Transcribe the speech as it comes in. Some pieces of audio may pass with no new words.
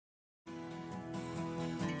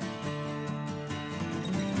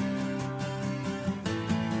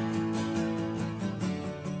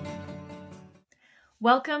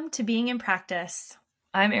Welcome to Being in Practice.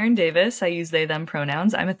 I'm Erin Davis. I use they, them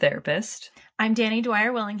pronouns. I'm a therapist. I'm Danny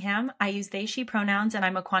Dwyer-Willingham. I use they, she pronouns, and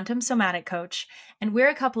I'm a quantum somatic coach. And we're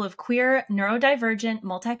a couple of queer, neurodivergent,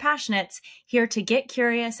 multi-passionates here to get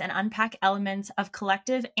curious and unpack elements of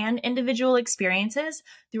collective and individual experiences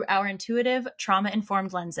through our intuitive,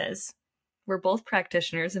 trauma-informed lenses. We're both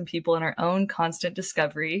practitioners and people in our own constant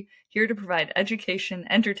discovery, here to provide education,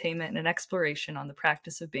 entertainment, and an exploration on the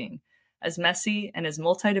practice of being, as messy and as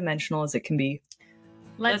multidimensional as it can be.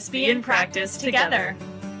 Let's be in practice together.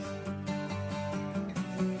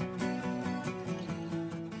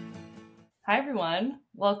 Hi, everyone.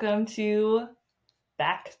 Welcome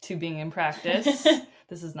back to Being in Practice.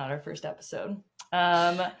 This is not our first episode.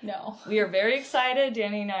 No. We are very excited.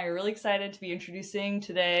 Danny and I are really excited to be introducing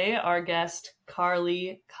today our guest,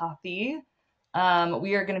 Karlee Coffey.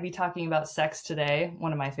 We are going to be talking about sex today,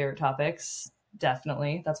 one of my favorite topics,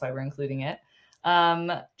 definitely. That's why we're including it.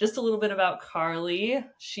 Just a little bit about Karlee.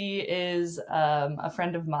 She is a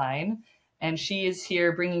friend of mine, and she is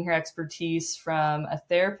here bringing her expertise from a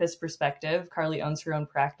therapist perspective. Karlee owns her own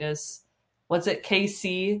practice. What's it?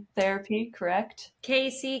 KC Therapy, correct?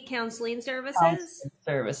 KC Counseling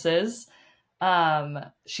Services.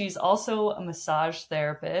 She's also a massage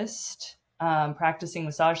therapist, practicing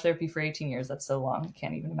massage therapy for 18 years. That's so long. I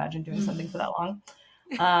can't even imagine doing something for that long.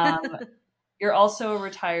 You're also a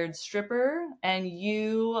retired stripper, and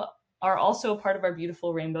you are also a part of our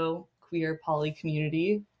beautiful rainbow queer poly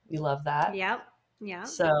community. We love that. Yep.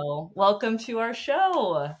 So welcome to our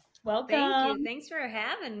show. Welcome. Thank you. Thanks for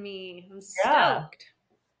having me. I'm stoked. Yeah,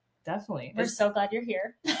 definitely. We're so glad you're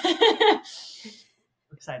here.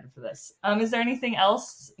 Excited for this. Is there anything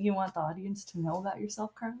else you want the audience to know about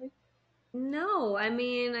yourself, Karlee? No, I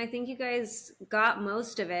mean, I think you guys got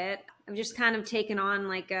most of it. I've just kind of taken on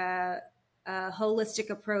like a holistic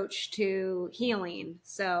approach to healing.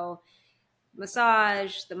 So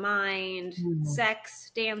massage, the mind,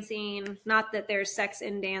 sex, dancing. Not that there's sex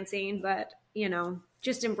in dancing, but,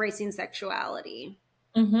 just embracing sexuality.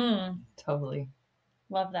 Mm-hmm. Totally.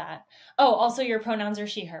 Love that. Oh, also your pronouns are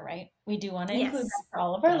she, her, right? We do want to include that for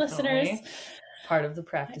all of our listeners. Part of the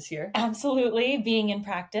practice here. Absolutely. Being in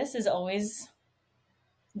practice is always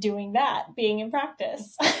doing that, being in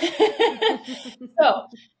practice. So,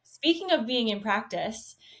 speaking of being in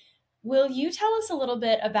practice, will you tell us a little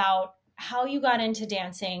bit about how you got into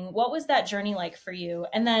dancing? What was that journey like for you?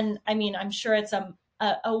 And then, I'm sure it's a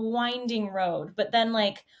winding road, but then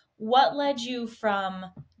what led you from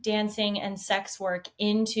dancing and sex work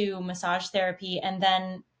into massage therapy and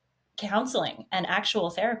then counseling and actual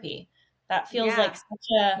therapy? That feels like such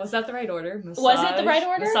a... Was that the right order? Was it the right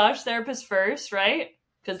order? Massage therapist first, right?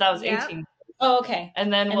 Because that was 18. Oh, okay.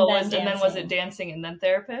 And then was it dancing and then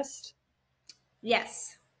therapist?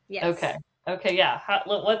 Yes. Okay, yeah.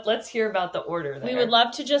 Let's hear about the order there. We would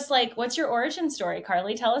love to just what's your origin story,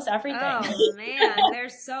 Karlee? Tell us everything. Oh, man,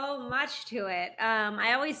 there's so much to it.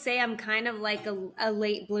 I always say I'm kind of like a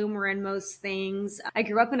late bloomer in most things. I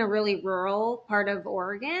grew up in a really rural part of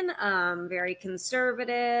Oregon, very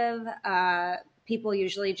conservative. People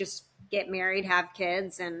usually just get married, have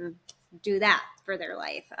kids, and do that for their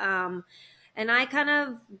life. And I kind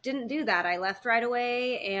of didn't do that. I left right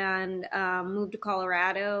away and moved to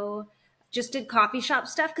Colorado. Just did coffee shop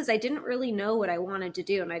stuff because I didn't really know what I wanted to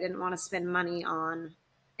do, and I didn't want to spend money on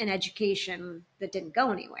an education that didn't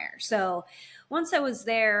go anywhere. So once I was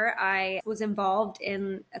there, I was involved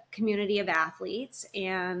in a community of athletes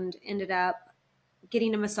and ended up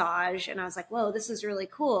getting a massage. And I was like, whoa, this is really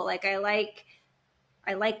cool. I like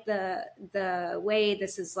the way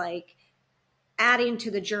this is adding to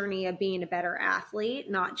the journey of being a better athlete,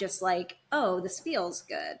 not just oh, this feels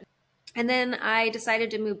good. And then I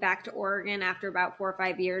decided to move back to Oregon after about 4 or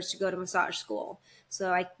 5 years to go to massage school.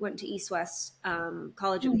 So I went to East West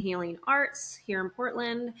College of Healing Arts here in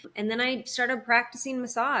Portland. And then I started practicing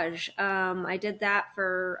massage. I did that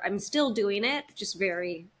I'm still doing it, just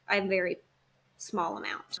very small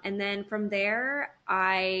amount. And then from there,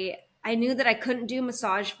 I knew that I couldn't do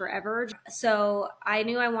massage forever. So I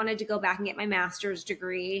knew I wanted to go back and get my master's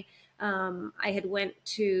degree. I had went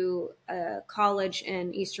to a college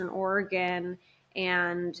in Eastern Oregon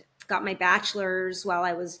and got my bachelor's while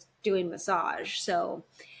I was doing massage. So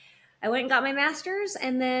I went and got my master's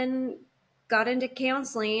and then got into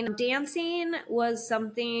counseling. Dancing was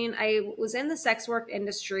something I was in the sex work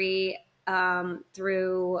industry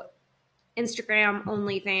through Instagram,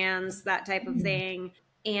 OnlyFans, that type of thing.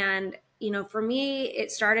 And for me,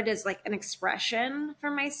 it started as an expression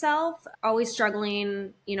for myself, always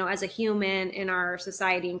struggling, as a human in our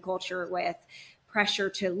society and culture with pressure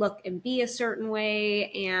to look and be a certain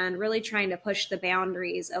way, and really trying to push the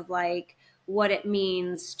boundaries of like what it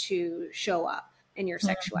means to show up in your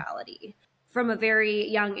sexuality. From a very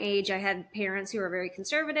young age, I had parents who were very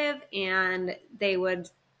conservative, and they would,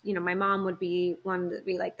 you know, my mom would be one to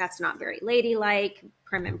be like, that's not very ladylike,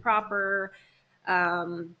 prim and proper,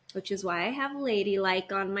 which is why I have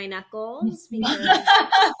ladylike on my knuckles, because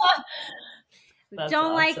don't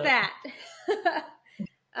awesome. Like that.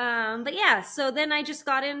 But yeah, so then I just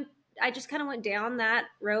kind of went down that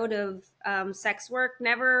road of sex work,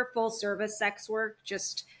 never full service sex work,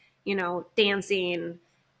 just, you know, dancing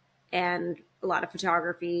and a lot of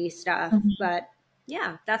photography stuff. But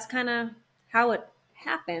yeah, that's kind of how it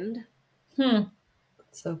happened.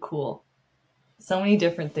 So cool. So many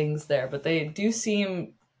different things there, but they do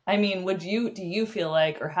seem, I mean, do you feel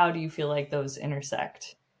like, or how do you feel like those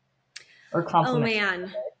intersect or complement? Oh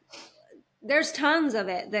man, there's tons of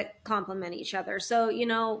it that complement each other. So, you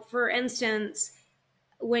know, for instance,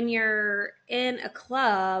 when you're in a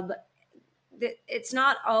club, it's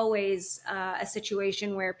not always a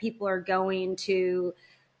situation where people are going to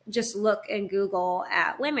just look and Google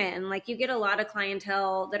at women. Like, you get a lot of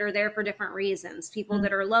clientele that are there for different reasons. People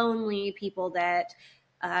that are lonely, people that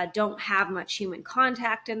don't have much human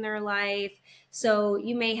contact in their life. So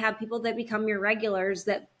you may have people that become your regulars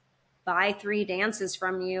that buy 3 dances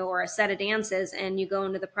from you or a set of dances, and you go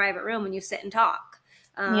into the private room and you sit and talk.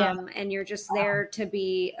 And you're just there to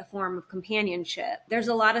be a form of companionship. There's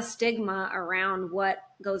a lot of stigma around what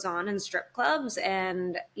goes on in strip clubs.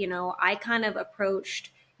 And, you know, I kind of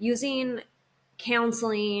approached using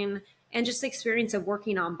counseling and just the experience of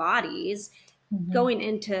working on bodies. Going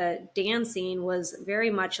into dancing was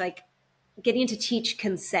very much like getting to teach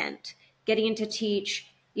consent, getting to teach,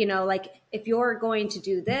 you know, like, if you're going to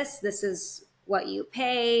do this, this is what you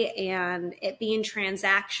pay, and it being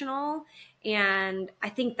transactional. And I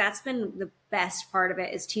think that's been the best part of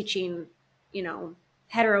it, is teaching, you know,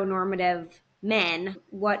 heteronormative men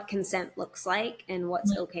what consent looks like and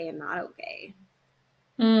what's okay and not okay.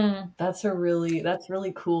 That's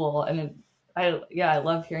really cool. And I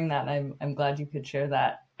love hearing that. And I'm glad you could share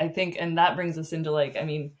that. I think, and that brings us into like, I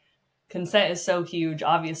mean, consent is so huge,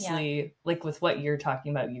 obviously, like with what you're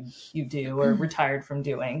talking about, you do or retired from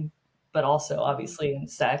doing, but also obviously in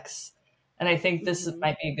sex. And I think this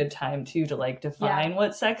might be a good time too to like define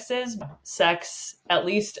what sex is. Sex, at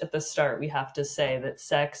least at the start, we have to say that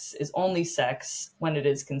sex is only sex when it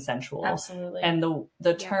is consensual. Absolutely. And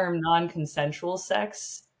the term non-consensual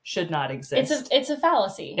sex should not exist. It's a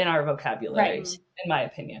fallacy in our vocabulary, right? In my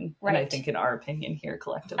opinion, right. And I think in our opinion here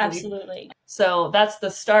collectively. Absolutely. So that's the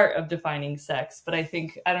start of defining sex. But I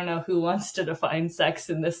think, I don't know who wants to define sex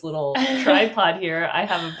in this little tripod here. I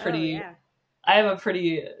have a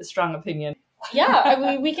pretty strong opinion. Yeah, I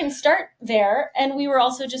mean, we can start there. And we were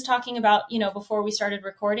also just talking about, you know, before we started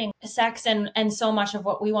recording, sex, and so much of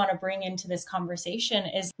what we want to bring into this conversation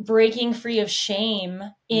is breaking free of shame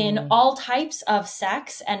in all types of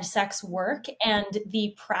sex and sex work, and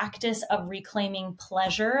the practice of reclaiming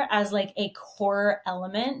pleasure as like a core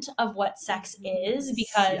element of what sex is.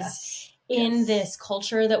 Because in this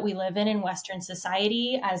culture that we live in Western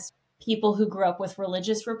society, as people who grew up with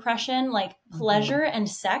religious repression, like pleasure and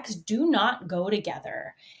sex do not go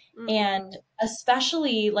together. And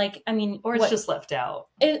especially like, I mean, or it's just left out,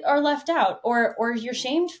 or you're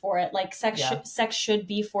shamed for it. Like sex should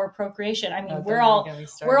be for procreation. I mean, we're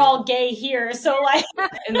all gay here. So like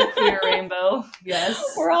in the queer rainbow. Yes.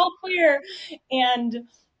 We're all queer. And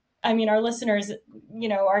I mean, our listeners, you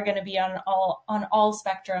know, are going to be on all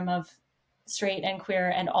spectrum of straight and queer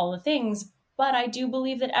and all the things. But I do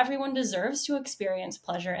believe that everyone deserves to experience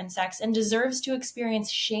pleasure and sex, and deserves to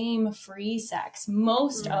experience shame-free sex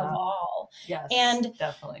most of all. Yes, and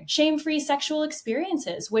definitely. Shame-free sexual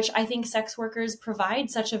experiences, which I think sex workers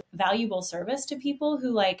provide such a valuable service to people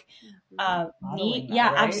who like need.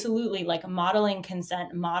 Yeah, right? Absolutely. Like modeling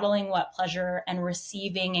consent, modeling what pleasure and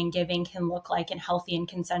receiving and giving can look like in healthy and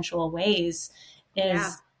consensual ways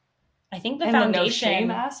is... I think the foundation, the no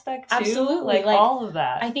shame aspect too, absolutely, like all of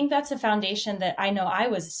that. I think that's a foundation that I know I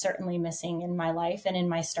was certainly missing in my life and in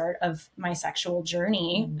my start of my sexual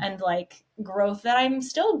journey and like growth that I'm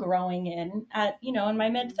still growing in at, you know, in my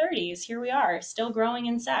mid 30s. Here we are, still growing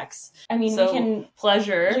in sex. I mean, so we can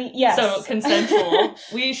pleasure. Yes. So consensual.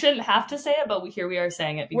 We shouldn't have to say it, but here we are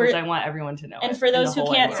saying it because I want everyone to know. And for those who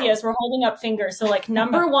can't see us, we're holding up fingers. So like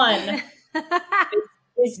number one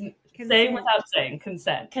is saying without saying,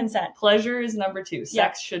 consent. Consent. Pleasure is number 2.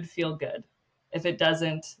 Sex should feel good. If it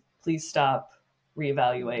doesn't, please stop,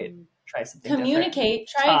 reevaluate, try something communicate,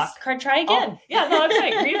 different. try again. I'm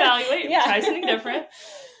saying reevaluate, try something different.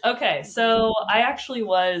 Okay, so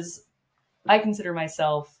I consider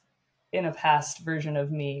myself, in a past version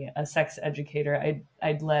of me, a sex educator.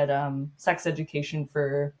 I'd led sex education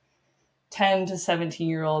for 10 to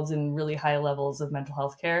 17-year-olds in really high levels of mental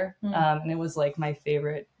health care. And it was like my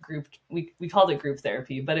favorite group. We called it group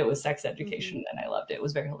therapy, but it was sex education, and I loved it. It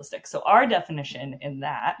was very holistic. So our definition in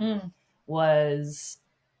that was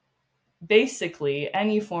basically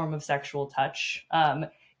any form of sexual touch.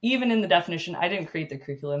 Even in the definition, I didn't create the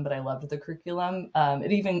curriculum, but I loved the curriculum.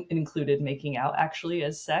 It even included making out actually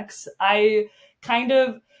as sex. I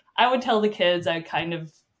would tell the kids I kind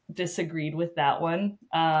of disagreed with that one.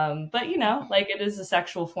 But like it is a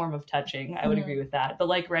sexual form of touching. I would agree with that. But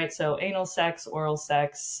like, right. So anal sex, oral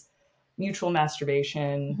sex, mutual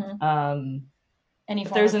masturbation, Any if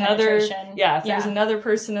form there's of another, penetration. if there's another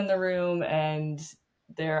person in the room and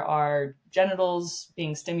there are genitals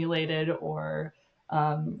being stimulated or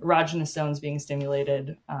erogenous zones being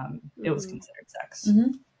stimulated, it was considered sex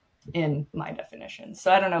in my definition.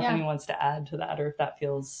 So I don't know if anyone wants to add to that or if that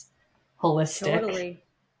feels holistic. Totally.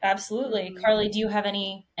 Absolutely. Karlee, do you have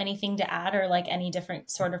anything to add or like any different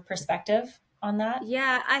sort of perspective on that?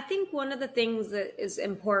 Yeah, I think one of the things that is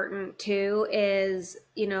important too is,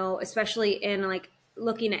 especially in like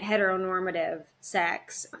looking at heteronormative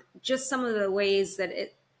sex, just some of the ways that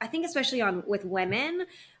I think especially with women,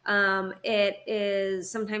 it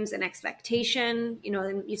is sometimes an expectation,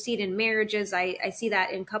 and you see it in marriages. I see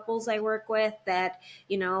that in couples I work with that,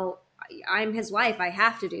 I'm his wife. I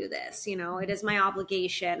have to do this, it is my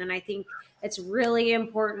obligation. And I think it's really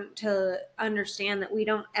important to understand that we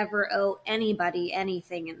don't ever owe anybody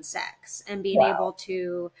anything in sex, and being able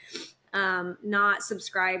to not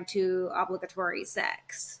subscribe to obligatory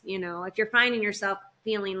sex. If you're finding yourself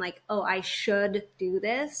feeling like, oh, I should do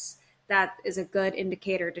this, that is a good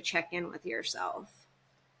indicator to check in with yourself.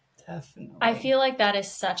 Definitely. I feel like that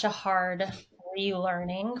is such a hard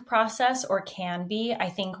relearning process, or can be. I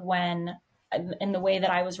think when, in the way that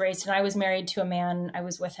I was raised, and I was married to a man, I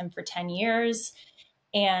was with him for 10 years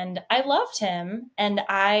and I loved him. And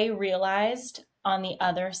I realized on the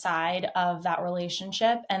other side of that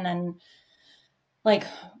relationship, and then like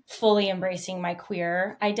fully embracing my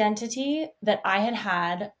queer identity, that I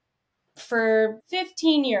had for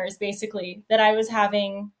 15 years, basically, that I was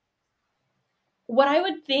having what I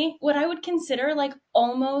would consider like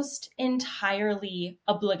almost entirely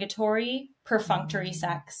obligatory, perfunctory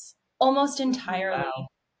sex, almost entirely. Wow.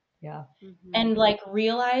 Yeah. And like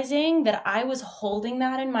realizing that I was holding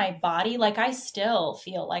that in my body. Like I still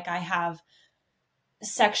feel like I have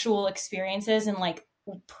sexual experiences and like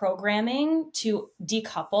programming to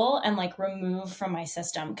decouple and like remove from my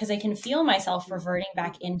system, because I can feel myself reverting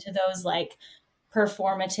back into those like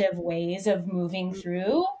performative ways of moving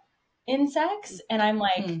through in sex. And I'm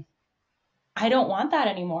like, I don't want that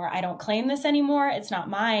anymore. I don't claim this anymore. It's not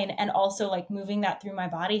mine. And also like moving that through my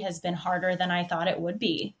body has been harder than I thought it would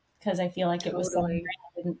be, because I feel like it was so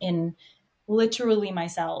ingrained in literally my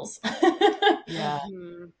cells. Yeah.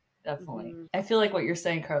 Definitely. I feel like what you're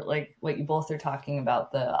saying, Carl, like what you both are talking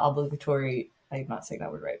about, the obligatory, I'm not saying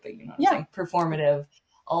that word right, but what I'm saying, performative,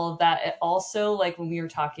 all of that. It also, like when we were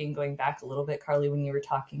talking, going back a little bit, Karlee, when we were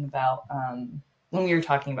talking about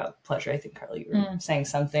pleasure, I think, Karlee, you were saying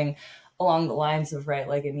something along the lines of, right,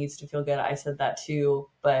 like it needs to feel good. I said that too,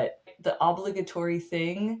 but the obligatory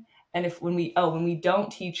thing, and when we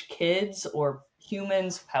don't teach kids or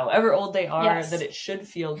humans, however old they are, that it should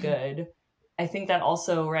feel good, I think that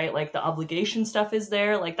also, right, like the obligation stuff is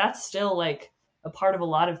there. Like that's still like a part of a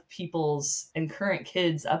lot of people's and current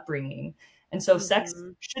kids' upbringing. And so sex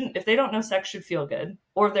shouldn't, if they don't know sex should feel good,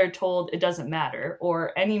 or if they're told it doesn't matter,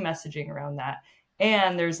 or any messaging around that.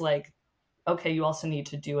 And there's like, okay, you also need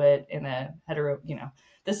to do it in a hetero,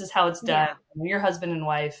 this is how it's done. When you're husband and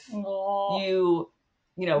wife,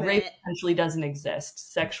 rape potentially doesn't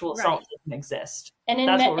exist. Sexual assault doesn't exist. And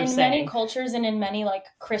in many cultures and in many like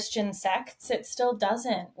Christian sects, it still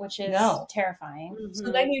doesn't, which is terrifying.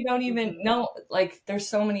 So then you don't even know, like there's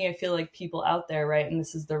so many, I feel like, people out there, right? And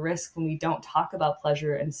this is the risk when we don't talk about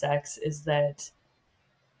pleasure and sex, is that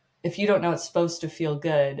if you don't know it's supposed to feel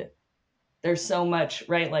good, there's so much,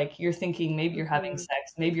 right? Like you're thinking maybe you're having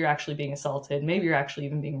sex, maybe you're actually being assaulted, maybe you're actually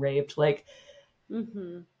even being raped. Like,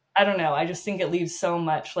 I don't know. I just think it leaves so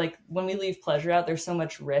much, like when we leave pleasure out, there's so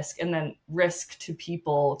much risk, and then risk to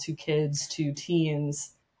people, to kids, to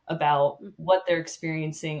teens about what they're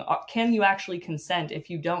experiencing. Can you actually consent if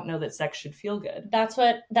you don't know that sex should feel good? That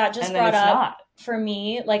just brought up for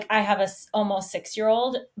me. Like I have a almost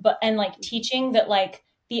 6-year-old, and like teaching that like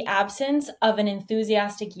the absence of an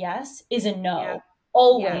enthusiastic yes is a no.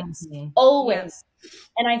 Always.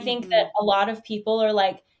 And I think that a lot of people are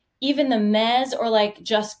like, even the mez or like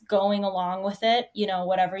just going along with it, you know,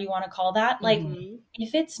 whatever you want to call that, like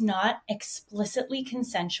if it's not explicitly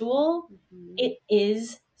consensual, it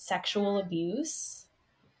is sexual abuse.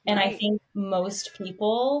 And I think most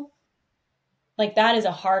people, like, that is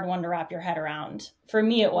a hard one to wrap your head around. For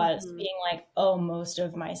me, it was being like, oh, most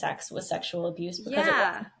of my sex was sexual abuse because it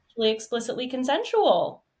wasn't actually explicitly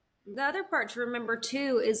consensual. The other part to remember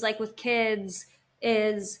too is like with kids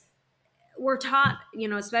is we're taught, you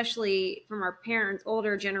know, especially from our parents,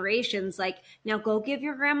 older generations, like, now go give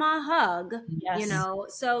your grandma a hug, you know?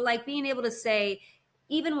 So like being able to say,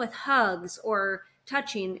 even with hugs or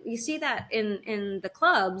touching, you see that in the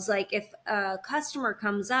clubs, like if a customer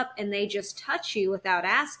comes up and they just touch you without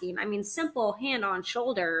asking, I mean, simple hand on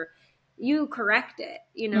shoulder, you correct it,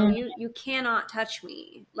 you know, you cannot touch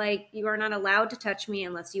me. Like, you are not allowed to touch me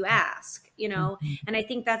unless you ask, you know? And I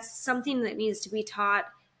think that's something that needs to be taught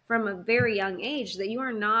from a very young age, that you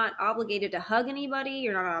are not obligated to hug anybody.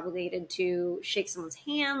 You're not obligated to shake someone's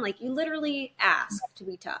hand. Like, you literally ask to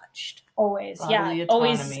be touched. Always. Bodily yeah. autonomy.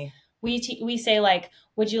 Always. We say, like,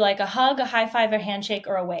 would you like a hug, a high five, a handshake,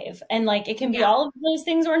 or a wave? And like, it can be all of those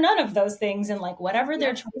things or none of those things. And like, whatever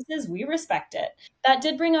their choice is, we respect it. That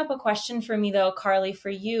did bring up a question for me though, Karlee, for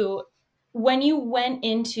you. When you went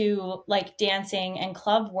into like dancing and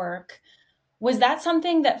club work, was that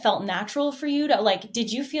something that felt natural for you to, like,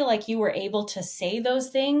 did you feel like you were able to say those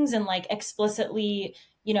things and like explicitly,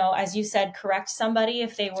 you know, as you said, correct somebody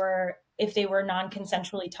if they were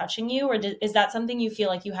non-consensually touching you? Or is that something you feel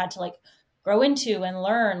like you had to like grow into and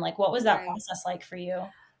learn? Like, what was that process like for you?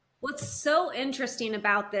 What's so interesting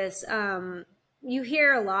about this, you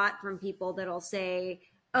hear a lot from people that'll say,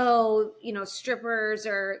 oh, you know, strippers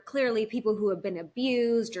are clearly people who have been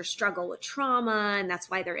abused or struggle with trauma, and that's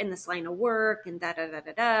why they're in this line of work, and da da da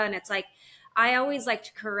da da. And it's like, I always like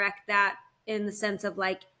to correct that in the sense of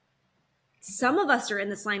like, some of us are in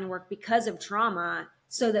this line of work because of trauma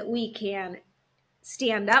so that we can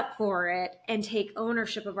stand up for it and take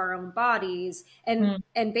ownership of our own bodies and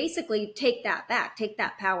basically take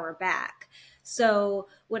that power back. So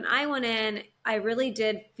when I went in, I really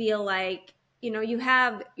did feel like, you know, you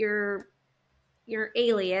have your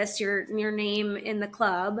alias, your name in the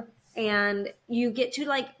club, and you get to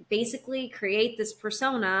like basically create this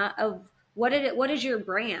persona of what is your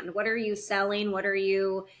brand? What are you selling? What are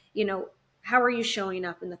you, you know, how are you showing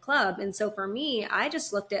up in the club? And so for me, I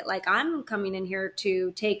just looked at like, I'm coming in here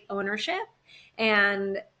to take ownership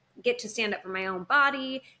and get to stand up for my own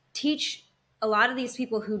body, teach a lot of these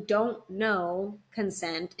people who don't know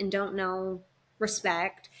consent and don't know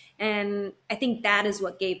respect. And I think that is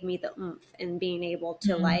what gave me the oomph in being able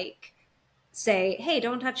to like say, hey,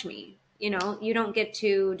 don't touch me. You know, you don't get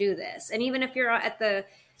to do this. And even if you're at the,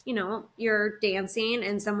 you know, you're dancing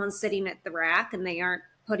and someone's sitting at the rack and they aren't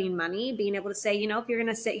putting money, being able to say, you know, if you're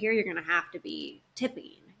going to sit here, you're going to have to be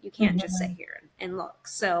tipping. You can't just sit here and look.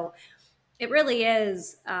 So it really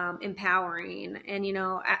is empowering. And, you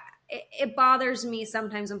know, it bothers me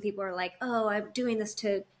sometimes when people are like, oh,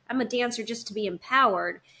 I'm a dancer just to be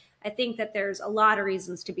empowered. I think that there's a lot of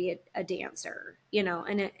reasons to be a dancer, you know,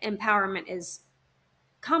 and empowerment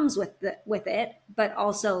comes with it, but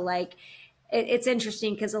also like it's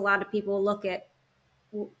interesting because a lot of people look at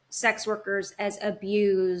sex workers as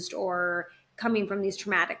abused or coming from these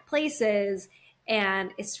traumatic places,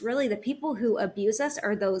 and it's really the people who abuse us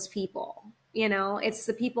are those people. You know, it's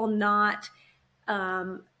the people not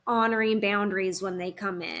honoring boundaries when they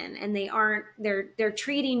come in, and they're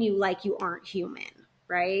treating you like you aren't human,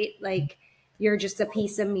 right? Like you're just a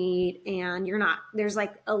piece of meat, and you're not. There's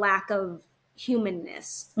like a lack of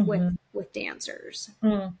humanness with dancers.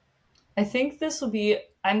 I think this will be,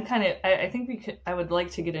 I think I would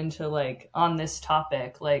like to get into like on this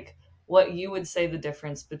topic, like what you would say the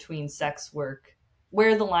difference between sex work,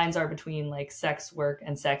 where the lines are between like sex work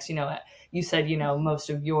and sex. You know, you said, you know, most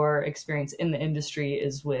of your experience in the industry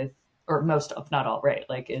is with, or most of, not all, right,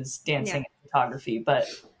 like is dancing and photography. But,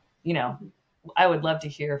 you know, I would love to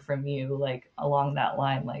hear from you like along that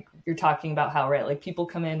line. Like you're talking about how, right, like people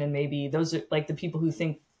come in and maybe those are like the people who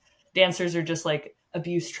think dancers are just like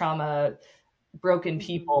abuse, trauma, broken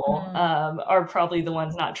people are probably the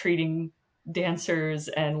ones not treating dancers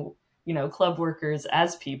and, you know, club workers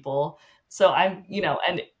as people. So I'm, you know,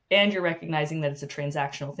 and you're recognizing that it's a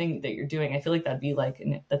transactional thing that you're doing. I feel like that'd be like,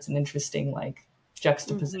 that's an interesting like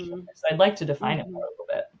juxtaposition. So I'd like to define it more a little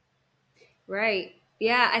bit. Right.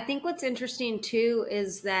 Yeah. I think what's interesting too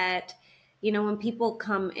is that, you know, when people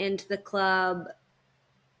come into the club,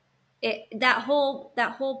 that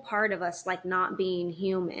whole part of us like not being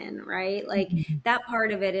human, right? Like that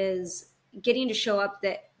part of it is getting to show up,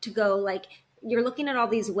 that to go like you're looking at all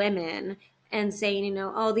these women and saying, you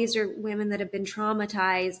know, oh, these are women that have been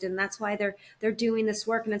traumatized and that's why they're doing this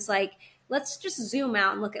work. And it's like, let's just zoom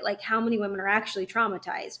out and look at like how many women are actually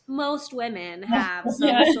traumatized. Most women have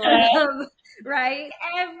some sort of, right?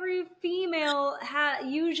 Every female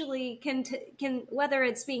usually can whether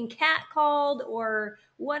it's being catcalled or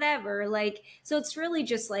whatever. Like, so it's really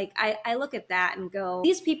just like, I look at that and go,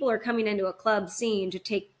 these people are coming into a club scene to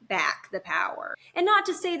take back the power. And not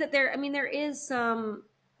to say that there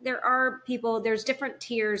are people, there's different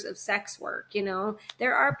tiers of sex work, you know.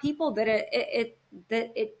 There are people that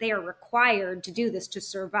they are required to do this to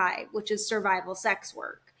survive, which is survival sex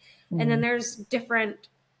work. And then there's different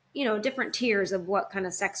tiers of what kind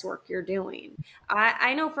of sex work you're doing.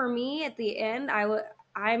 I know for me at the end,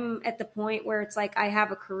 I'm at the point where it's like I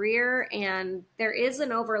have a career and there is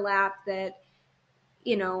an overlap that,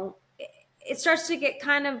 you know, it starts to get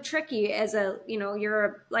kind of tricky as you're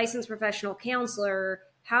a licensed professional counselor.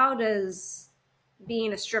 How does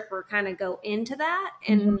being a stripper kind of go into that,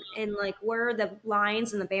 and like where are the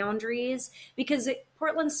lines and the boundaries? Because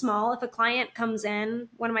Portland's small. If a client comes in,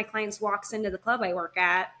 one of my clients walks into the club I work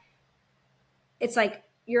at, it's like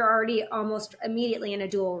you're already almost immediately in a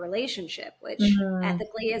dual relationship, which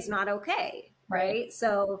ethically is not okay. Right.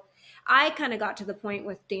 So I kind of got to the point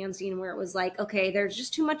with dancing where it was like, okay, there's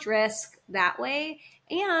just too much risk that way.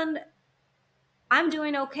 And I'm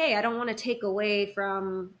doing okay. I don't want to take away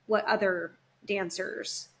from what other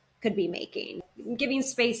dancers could be making, giving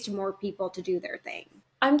space to more people to do their thing.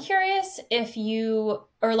 I'm curious if you,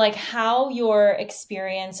 or like how your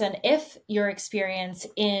experience and if your experience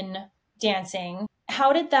in dancing,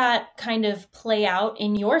 how did that kind of play out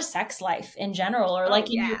in your sex life in general, or like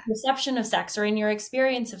in your perception of sex or in your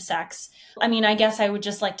experience of sex? I mean, I guess I would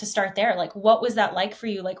just like to start there. Like, what was that like for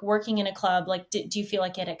you? Like working in a club, like, do you feel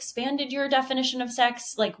like it expanded your definition of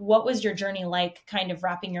sex? Like, what was your journey like kind of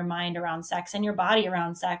wrapping your mind around sex and your body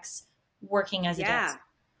around sex, working as a dancer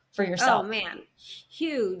for yourself? Oh man,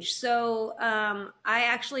 huge. So I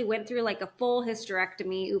actually went through like a full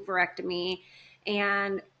hysterectomy, oophorectomy,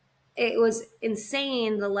 and it was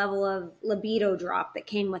insane the level of libido drop that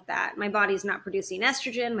came with that. My body's not producing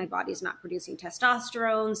estrogen, my body's not producing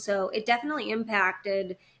testosterone, so it definitely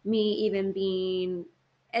impacted me even being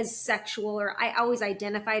as sexual, or I always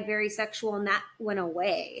identified very sexual, and that went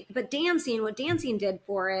away. But dancing, what dancing did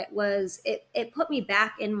for it was it put me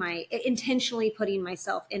back in intentionally putting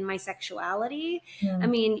myself in my sexuality. I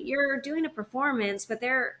mean, you're doing a performance, but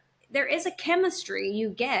there is a chemistry you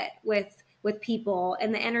get with people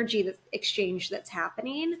and the energy exchange that's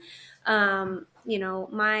happening. You know,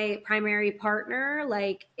 my primary partner,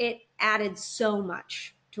 like, it added so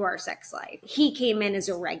much to our sex life. He came in as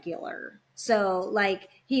a regular. So like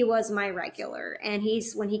he was my regular, and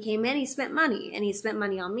when he came in, he spent money, and he spent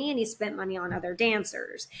money on me, and he spent money on other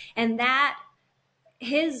dancers. And that,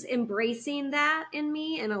 his embracing that in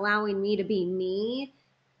me and allowing me to be me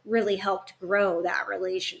really helped grow that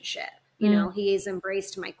relationship. You know, he's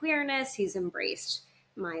embraced my queerness. He's embraced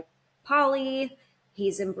my poly.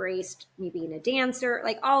 He's embraced me being a dancer,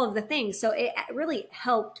 like all of the things. So it really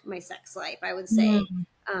helped my sex life, I would say.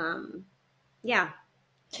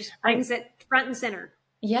 Just brings it front and center.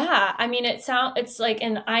 Yeah. I mean, it's like,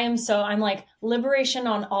 and I'm like liberation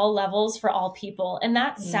on all levels for all people. And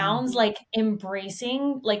that sounds like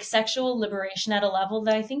embracing like sexual liberation at a level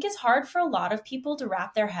that I think is hard for a lot of people to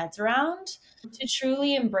wrap their heads around, to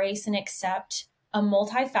truly embrace and accept a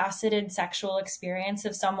multifaceted sexual experience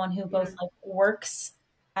of someone who both like works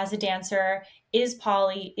as a dancer, is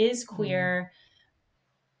poly, is queer.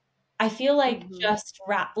 I feel like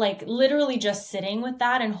literally just sitting with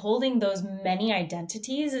that and holding those many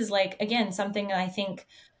identities is like, again, something that I think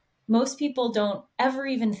most people don't ever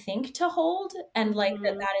even think to hold, and like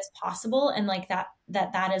that is possible. And like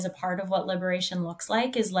that is a part of what liberation looks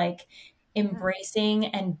like, is like embracing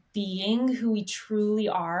and being who we truly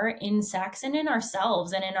are in sex and in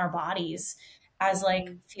ourselves and in our bodies as like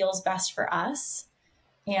feels best for us.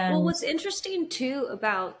 And well, what's interesting too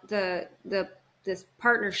about this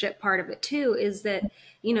partnership part of it too is that,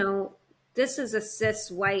 you know, this is a cis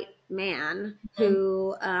white man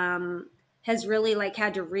who has really like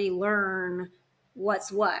had to relearn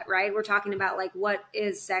what's what, right? We're talking about like what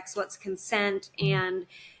is sex, what's consent, and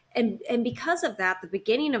because of that, the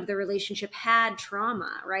beginning of the relationship had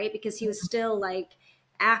trauma, right? Because he was still like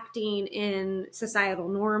acting in societal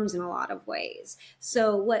norms in a lot of ways.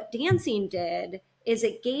 So what dancing did is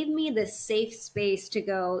it gave me this safe space to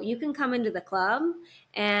go, you can come into the club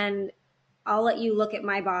and I'll let you look at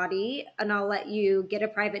my body, and I'll let you get a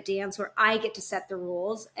private dance where I get to set the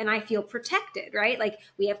rules and I feel protected, right? Like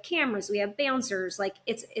we have cameras, we have bouncers, like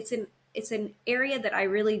it's it's an area that I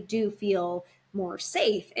really do feel more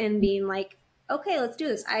safe in being like, okay, let's do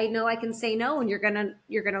this. I know I can say no and you're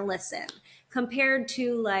gonna listen. Compared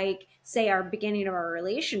to like, say, our beginning of our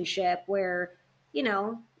relationship where,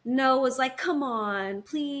 no was like, come on,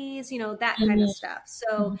 please, that kind of stuff.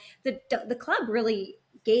 So the club really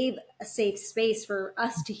gave a safe space for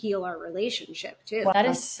us to heal our relationship too. That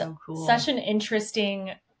That's is so cool. such an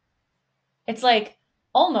interesting, it's like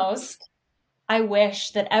almost, I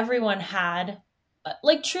wish that everyone had,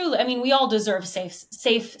 like, truly, I mean, we all deserve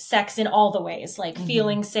safe sex in all the ways, like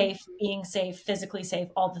feeling safe, being safe, physically safe,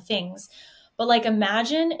 all the things. But like,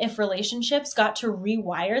 imagine if relationships got to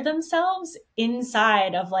rewire themselves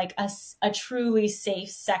inside of like a truly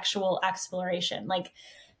safe sexual exploration. Like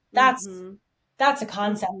that's a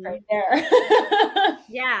concept right there.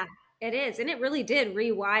 Yeah, it is. And it really did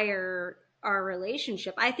rewire our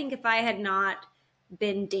relationship. I think if I had not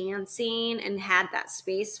been dancing and had that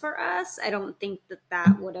space for us, I don't think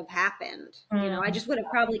that would have happened. I just would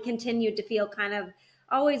have probably continued to feel kind of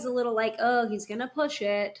always a little like, oh, he's going to push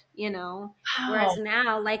it, Whereas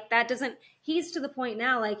now, like, that doesn't, he's to the point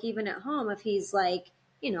now, like, even at home, if he's like,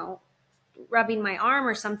 rubbing my arm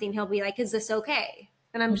or something, he'll be like, is this okay?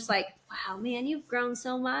 And I'm just like, wow, man, you've grown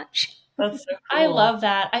so much. That's so cool. I love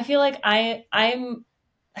that. I feel like I'm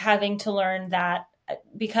having to learn that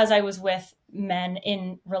because I was with men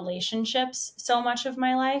in relationships so much of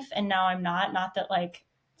my life, and now I'm not that like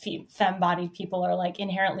femme-bodied people are like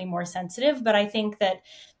inherently more sensitive, but I think that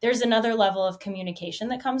there's another level of communication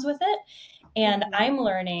that comes with it. And I'm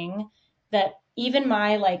learning that even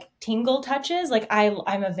my like tingle touches, like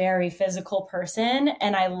I'm a very physical person,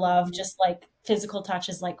 and I love just like physical touch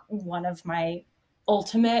is like one of my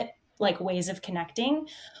ultimate like ways of connecting.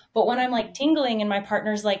 But when I'm like tingling and my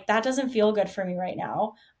partner's like, that doesn't feel good for me right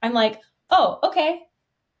now, I'm like, oh, okay,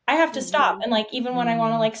 I have to stop. And like, even when I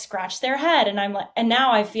want to like scratch their head, and I'm like, and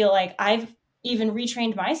now I feel like I've even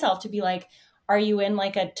retrained myself to be like, are you in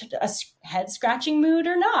like a head scratching mood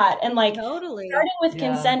or not? And like, totally starting with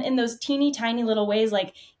consent in those teeny tiny little ways,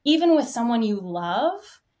 like even with someone you love,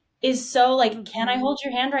 is so like, can I hold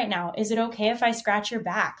your hand right now? Is it okay if I scratch your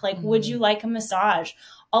back? Like, would you like a massage?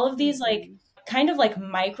 All of these like kind of like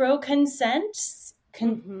micro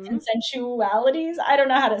consensualities. I don't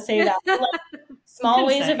know how to say that. But, like, small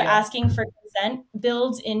ways of asking for consent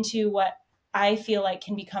builds into what I feel like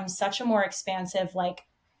can become such a more expansive, like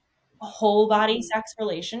whole body sex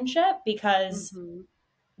relationship, because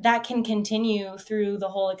that can continue through the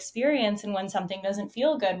whole experience. And when something doesn't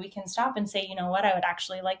feel good, we can stop and say, you know what, I would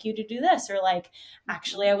actually like you to do this, or like,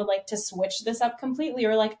 actually, I would like to switch this up completely,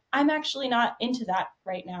 or like, I'm actually not into that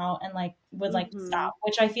right now, and like would like to stop.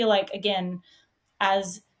 Which I feel like, again,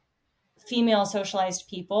 as female socialized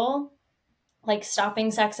people, like stopping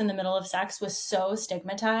sex in the middle of sex was so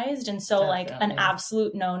stigmatized and so like an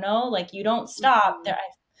absolute no. Like, you don't stop there.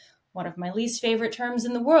 One of my least favorite terms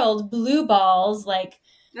in the world, blue balls, like,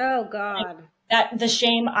 oh god, like, that the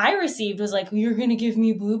shame I received was like, you're gonna give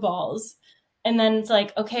me blue balls, and then it's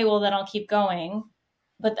like, okay, well then I'll keep going.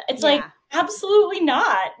 But it's like, absolutely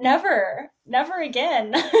not, never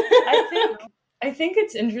again. I think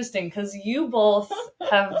it's interesting because you both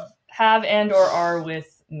have and or are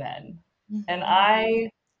with men, and I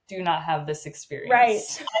do not have this experience. Right.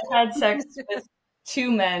 I've had sex with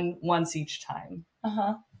two men once each time.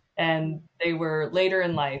 And they were later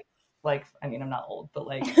in life. Like, I mean, I'm not old, but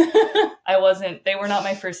like, they were not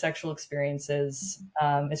my first sexual experiences.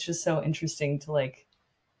 It's just so interesting to like,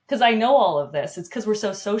 because I know all of this. It's because we're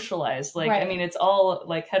so socialized. Like, I mean, it's all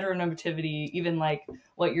like heteronormativity, even like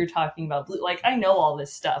what you're talking about. Like, I know all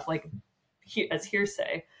this stuff, like as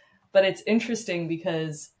hearsay, but it's interesting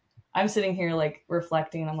because I'm sitting here like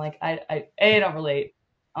reflecting. And I'm like, I don't relate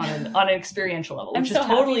on an experiential level, which is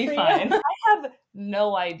totally fine. I have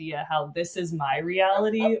no idea how this is my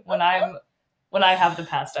reality when I have the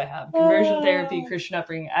past I have. Conversion therapy, Christian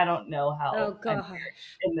upbringing, I don't know how I'm here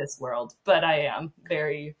in this world, but I am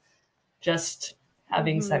very just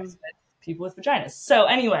having sex with people with vaginas. So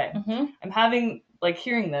anyway, I'm having like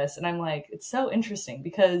hearing this and I'm like, it's so interesting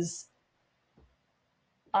because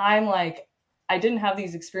I'm like, I didn't have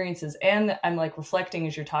these experiences, and I'm like reflecting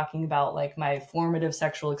as you're talking about like my formative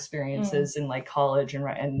sexual experiences in like college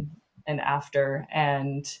and after,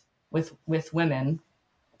 and with women,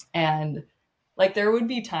 and like there would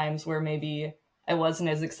be times where maybe I wasn't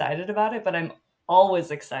as excited about it, but I'm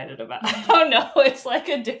always excited about it. I don't know, it's like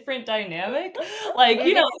a different dynamic. Like,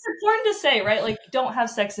 you know, it's important to say, right? Like, don't have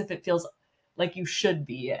sex if it feels like you should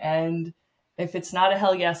be, and if it's not a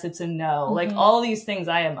hell yes, it's a no. Like all these things,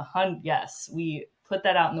 I am yes, we put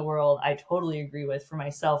that out in the world, I totally agree with, for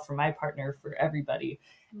myself, for my partner, for everybody.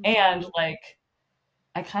 And like,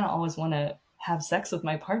 I kind of always want to have sex with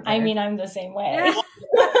my partner. I mean, I'm the same way.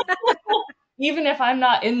 Even if I'm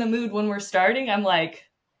not in the mood when we're starting, I'm like,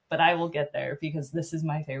 but I will get there because this is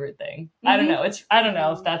my favorite thing. I don't know. I don't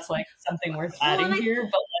know if that's like something worth adding here,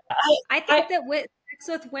 but I think that with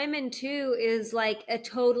sex with women too is like a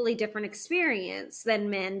totally different experience than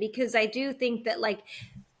men, because I do think that like,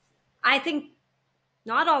 I think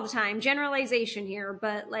not all the time, generalization here,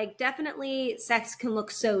 but like definitely sex can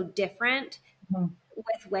look so different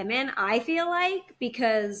with women, I feel like,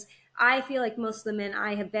 because I feel like most of the men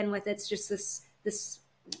I have been with, it's just this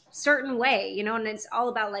certain way, you know, and it's all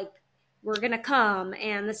about like, we're gonna come,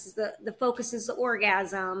 and this is the focus is the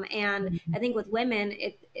orgasm. And I think with women,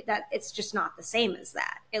 that it's just not the same as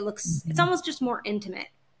that. It looks, it's almost just more intimate.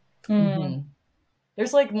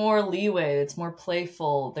 There's like more leeway. It's more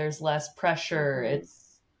playful. There's less pressure.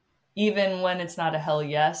 It's even when it's not a hell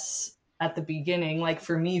yes at the beginning, like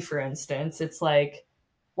for me, for instance, it's like,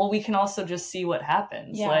 well, we can also just see what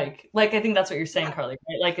happens. Like I think that's what you're saying, Karlee,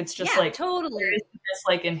 right? Like, it's just like, totally, there isn't this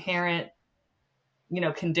like inherent, you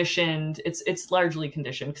know, conditioned, it's largely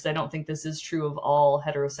conditioned, because I don't think this is true of all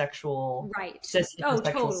heterosexual, cis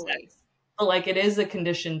heterosexual sex. But like, it is a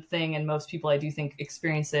conditioned thing, and most people, I do think,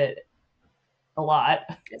 experience it a lot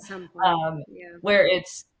at some point. Where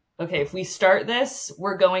it's, okay, if we start this,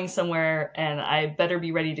 we're going somewhere, and I better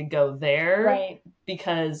be ready to go there, right?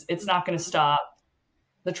 Because it's not going to stop.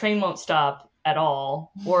 The train won't stop at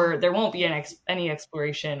all, or there won't be any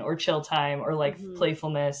exploration or chill time or like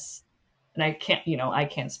playfulness. And I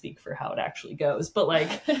can't speak for how it actually goes, but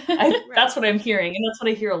like, that's what I'm hearing, and that's what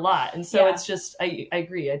I hear a lot. And so it's just, I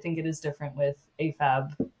agree. I think it is different with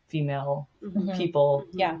AFAB female people.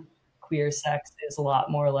 Queer sex is a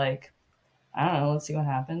lot more like, I don't know, let's see what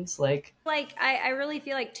happens. Like I really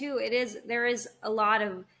feel like too, there is a lot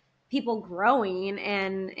of people growing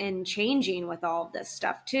and changing with all of this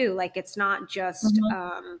stuff too. Like, it's not just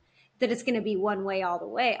that it's going to be one way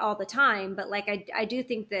all the time, but like I do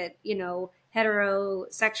think that, you know,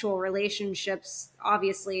 heterosexual relationships,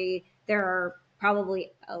 obviously there are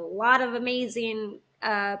probably a lot of amazing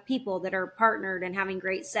people that are partnered and having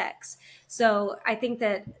great sex. So I think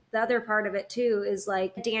that the other part of it too is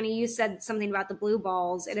like, Danny, you said something about the blue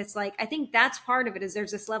balls, and it's like, I think that's part of it, is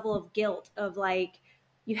there's this level of guilt of like,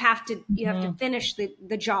 you have to finish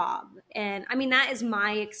the job. And I mean, that is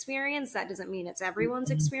my experience. That doesn't mean it's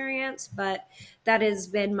everyone's experience, but that has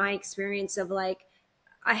been my experience of like,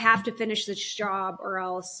 I have to finish this job or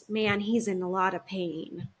else, man, he's in a lot of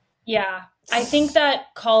pain. Yeah. I think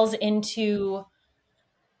that calls into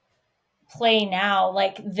play now,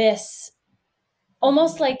 like this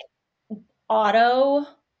almost like auto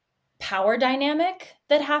power dynamic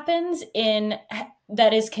that happens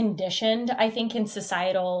that is conditioned, I think, in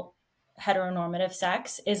societal heteronormative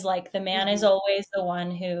sex, is like the man is always the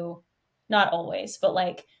one who, not always, but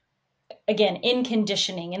like, again, in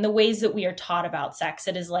conditioning, in the ways that we are taught about sex,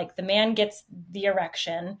 it is like the man gets the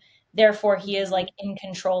erection, therefore he is like in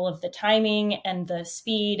control of the timing and the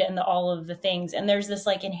speed and all of the things. And there's this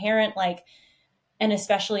like inherent like, and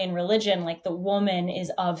especially in religion, like the woman is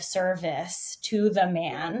of service to the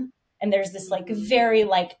man. And there's this like very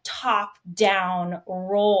like top down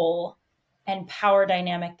role and power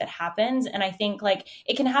dynamic that happens. And I think like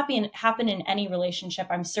it can happen in any relationship.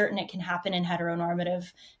 I'm certain it can happen in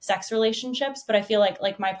heteronormative sex relationships, but I feel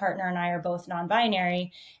like my partner and I are both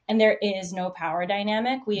non-binary, and there is no power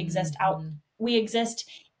dynamic. We exist oh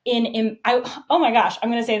my gosh, I'm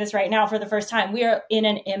going to say this right now for the first time. We are in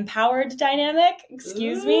an empowered dynamic.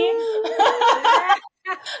 Excuse me.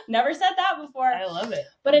 Never said that before. I love it.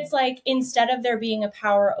 But it's like, instead of there being a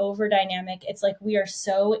power over dynamic, it's like we are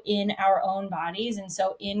so in our own bodies and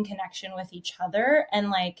so in connection with each other. And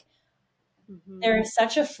like, there is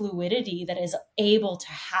such a fluidity that is able to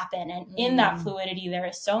happen. And in that fluidity, there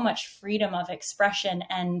is so much freedom of expression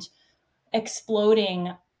and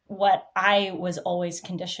exploding what I was always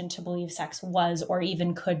conditioned to believe sex was or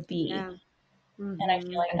even could be. Yeah. And I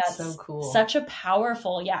feel like that's so cool. Such a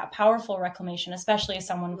powerful reclamation, especially as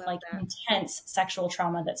someone with like intense sexual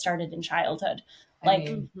trauma that started in childhood. Like,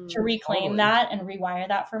 to reclaim that and rewire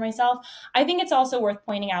that for myself. I think it's also worth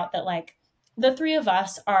pointing out that like the three of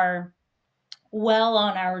us are well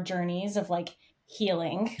on our journeys of like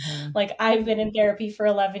healing. Like, I've been in therapy for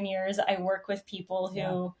 11 years. I work with people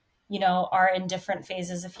who, you know, are in different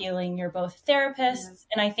phases of healing. You're both therapists.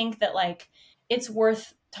 And I think that like, it's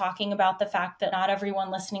worth talking about the fact that not everyone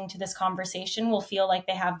listening to this conversation will feel like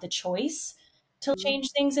they have the choice to change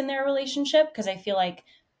things in their relationship. Because I feel like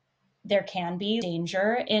there can be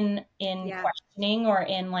danger in Yeah. questioning or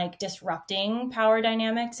in like disrupting power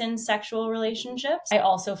dynamics in sexual relationships. I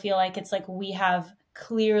also feel like it's like we have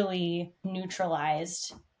clearly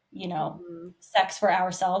neutralized, you know, sex for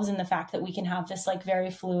ourselves, and the fact that we can have this like very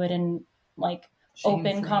fluid and like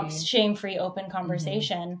shame-free open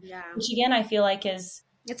conversation, Yeah. which again I feel like is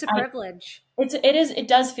It's a privilege. it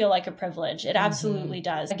does feel like a privilege. It absolutely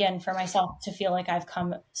does. Again, for myself to feel like I've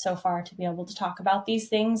come so far to be able to talk about these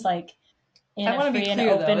things like in a free and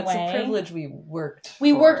open way. It's a privilege we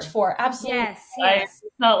worked for. Absolutely. Yes.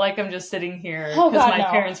 It's not like I'm just sitting here because my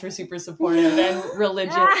parents were super supportive and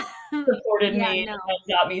religion supported me and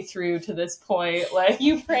got me through to this point. Like,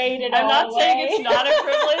 you prayed it I'm all not saying away. it's not a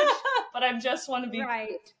privilege, but I just want to be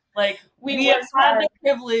like, we have had the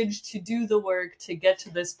privilege to do the work to get to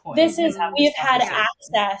this point. We've had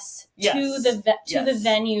access to the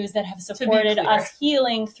venues that have supported us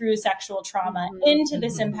healing through sexual trauma into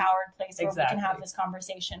this empowered place where we can have this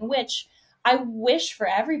conversation, which I wish for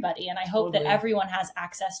everybody. And I hope that everyone has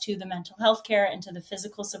access to the mental health care and to the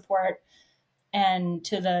physical support and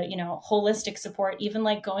to the, you know, holistic support, even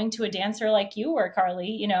like going to a dancer like you were,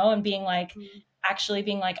 Karlee, you know, and being like, actually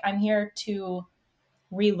being like, I'm here to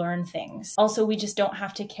relearn things. Also, we just don't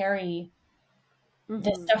have to carry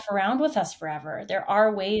this stuff around with us forever. There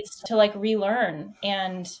are ways to like relearn,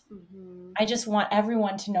 and I just want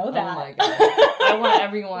everyone to know that. Oh my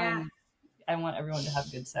God. I want everyone to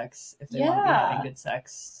have good sex if they want to be having good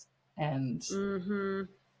sex. And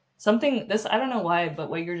something this, I don't know why, but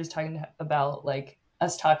what you're just talking about, like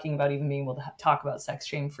us talking about even being able to talk about sex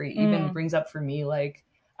shame-free even brings up for me, like,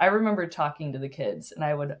 I remember talking to the kids, and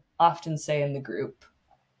I would often say in the group,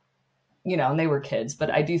 you know, and they were kids,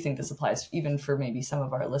 but I do think this applies even for maybe some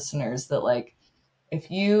of our listeners, that like,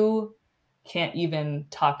 if you can't even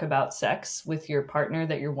talk about sex with your partner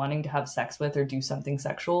that you're wanting to have sex with or do something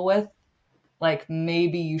sexual with, like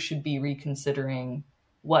maybe you should be reconsidering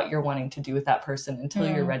what you're wanting to do with that person until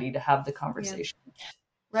you're ready to have the conversation.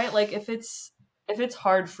 Right? Like if it's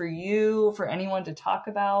hard for you, for anyone to talk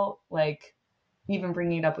about, like even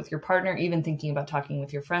bringing it up with your partner, even thinking about talking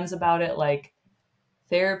with your friends about it, like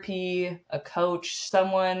therapy, a coach,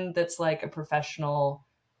 someone that's like a professional,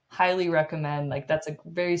 highly recommend. Like that's a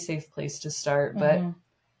very safe place to start. But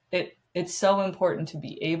it's so important to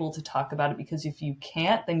be able to talk about it, because if you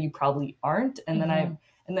can't, then you probably aren't. And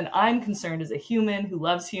then I'm concerned as a human who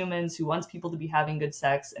loves humans, who wants people to be having good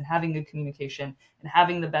sex and having good communication and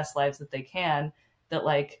having the best lives that they can, that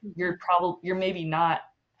like you're maybe not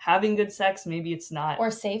having good sex, maybe it's not, or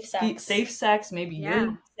safe sex, maybe you're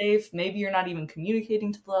not safe, maybe you're not even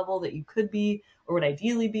communicating to the level that you could be or would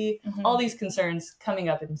ideally be. All these concerns coming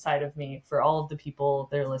up inside of me for all of the people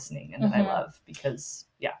that are listening and that I love, because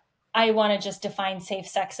I want to just define safe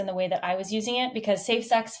sex in the way that I was using it, because safe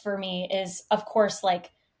sex for me is, of course,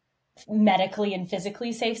 like medically and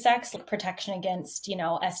physically safe sex, like protection against, you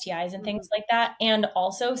know, STIs and things like that. And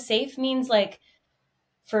also safe means like,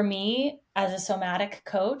 for me as a somatic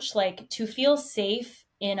coach, like to feel safe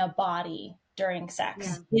in a body during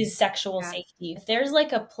sex is sexual safety. If there's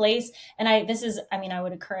like a place, and I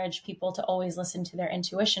would encourage people to always listen to their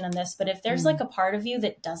intuition on this, but if there's like a part of you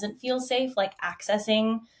that doesn't feel safe, like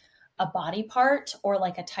accessing a body part or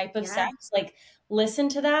like a type of sex, like listen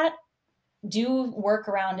to that. Do work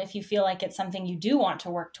around if you feel like it's something you do want to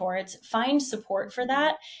work towards, find support for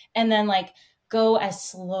that, and then like go as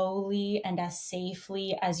slowly and as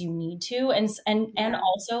safely as you need to. And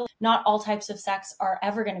also not all types of sex are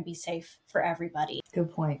ever going to be safe for everybody. Good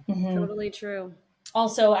point. Totally true.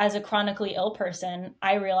 Also, as a chronically ill person,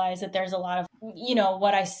 I realize that there's a lot of, you know,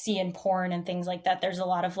 what I see in porn and things like that. There's a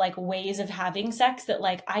lot of like ways of having sex that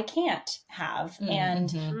like I can't have. And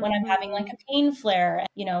when I'm having like a pain flare,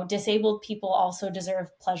 you know, disabled people also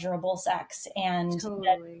deserve pleasurable sex. And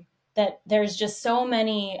that there's just so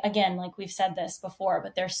many, again, like we've said this before,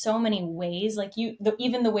 but there's so many ways, like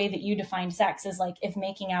even the way that you define sex is like if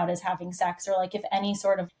making out is having sex, or like if any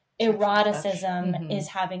sort of eroticism is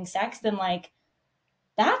having sex, then like,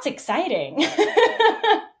 that's exciting.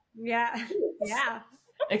 Yeah.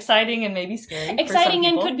 Exciting and maybe scary. Exciting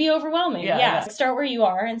and could be overwhelming. Yeah. Start where you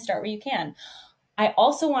are and start where you can. I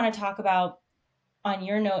also want to talk about, on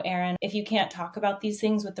your note, Erin, if you can't talk about these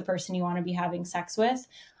things with the person you want to be having sex with,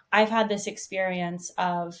 I've had this experience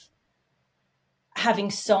of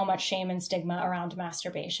having so much shame and stigma around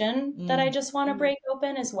masturbation that I just want to break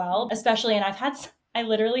open as well. Especially, and I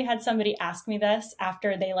literally had somebody ask me this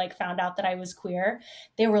after they like found out that I was queer.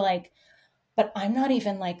 They were like, but I'm not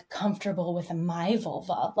even like comfortable with my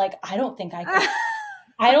vulva. Like, I don't think I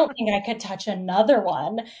could touch another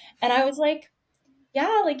one. And I was like,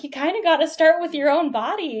 yeah, like you kind of got to start with your own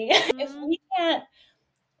body. If Mhm. we can't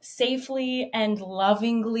safely and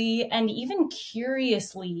lovingly and even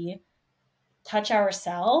curiously touch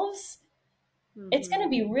ourselves, it's going to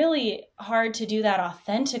be Mhm. really hard to do that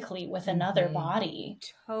authentically with another Mhm. body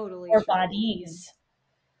Totally or true. bodies.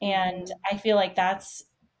 And Mhm. I feel like that's,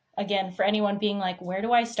 again, for anyone being like, where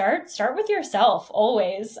do I start? Start with yourself,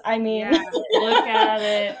 always. I mean, Yeah. Look at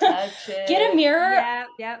it, touch it. get a mirror. Yeah.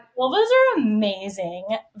 Yep. Vulvas are amazing.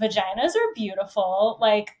 Vaginas are beautiful.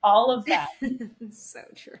 Like all of that. So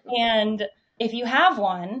true. And if you have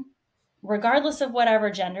one, regardless of whatever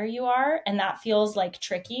gender you are, and that feels like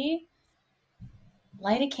tricky,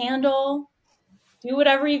 light a candle, do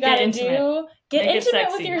whatever you got to do. Get Make it intimate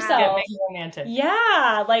sexy. with Yeah. yourself. Make it romantic.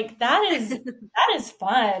 Yeah, like that is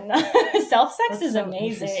fun. Self sex That's is so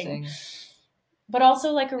amazing. interesting. But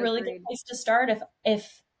also like a really good Agreed. place to start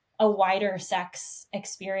if a wider sex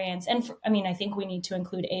experience. And I mean, I think we need to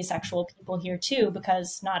include asexual people here too,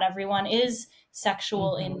 because not everyone is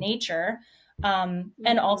sexual in nature. And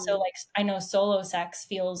also, Mhm. like, I know solo sex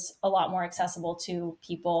feels a lot more accessible to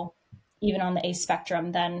people, even on the ace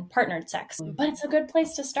spectrum, than partnered sex. But it's a good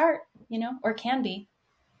place to start, you know, or can be.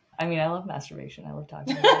 I mean, I love masturbation. I love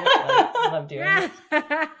talking about it. Like, I love doing it.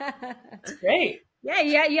 It's great. Yeah,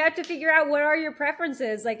 you have to figure out what are your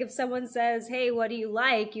preferences. Like if someone says, "Hey, what do you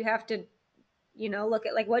like?" you have to, look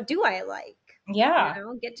at like what do I like? Yeah.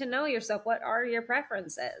 Get to know yourself. What are your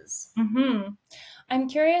preferences? I'm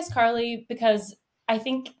curious, Karlee, because I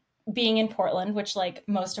think being in Portland, which like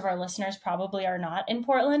most of our listeners probably are not in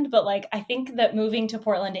Portland, but like I think that moving to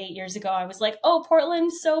Portland 8 years ago, I was like, oh,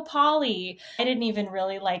 Portland's so poly. I didn't even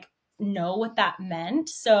really like know what that meant.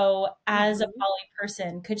 So as a Mhm. poly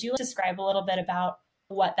person, could you describe a little bit about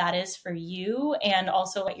what that is for you and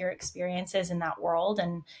also what your experience is in that world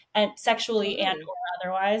and sexually and Totally. or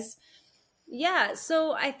otherwise? Yeah,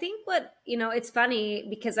 so I think it's funny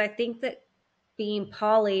because I think that being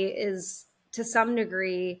poly is to some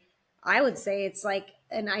degree, I would say it's like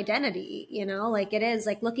an identity, like it is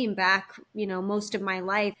like looking back, most of my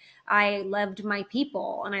life, I loved my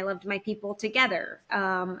people and I loved my people together.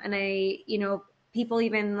 And people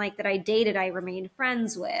even like that I dated, I remained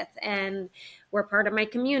friends with and were part of my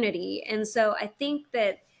community. And so I think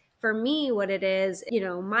that for me, what it is,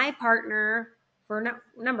 my partner, for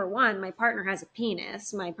number one, my partner has a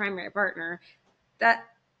penis, my primary partner, that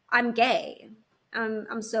I'm gay.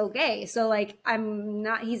 I'm so gay. So like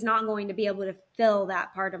he's not going to be able to fill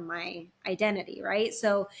that part of my identity, right?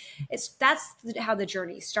 So that's how the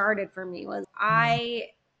journey started for me was I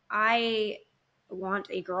want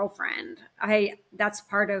a girlfriend. That's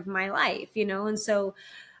part of my life, and so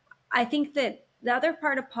I think that the other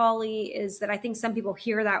part of poly is that I think some people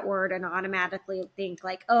hear that word and automatically think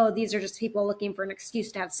like, oh, these are just people looking for an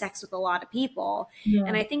excuse to have sex with a lot of people. Yeah.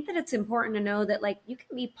 And I think that it's important to know that like you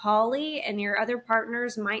can be poly and your other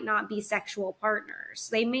partners might not be sexual partners.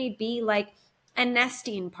 They may be like a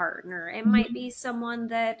nesting partner. It might be someone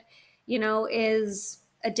that, is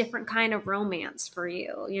a different kind of romance for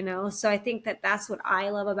you. So I think that that's what I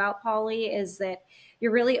love about poly is that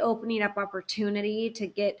you're really opening up opportunity to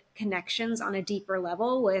get connections on a deeper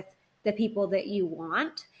level with the people that you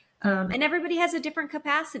want. And everybody has a different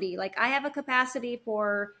capacity. Like I have a capacity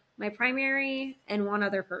for my primary and one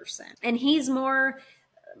other person, and he's more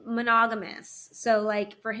monogamous. So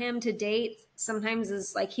like for him to date sometimes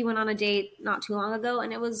is like he went on a date not too long ago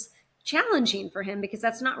and it was challenging for him because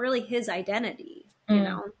that's not really his identity.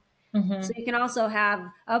 So you can also have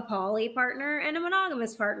a poly partner and a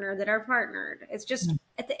monogamous partner that are partnered. It's just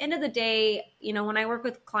at the end of the day, when I work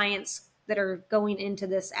with clients that are going into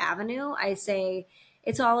this avenue, I say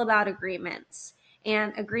it's all about agreements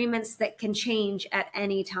and agreements that can change at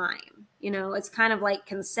any time. It's kind of like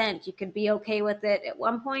consent. You could be okay with it at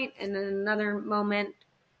one point and in another moment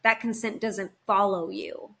that consent doesn't follow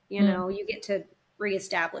you. You get to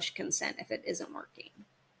reestablish consent if it isn't working.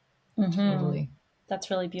 Totally. That's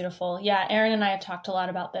really beautiful. Yeah, Erin and I have talked a lot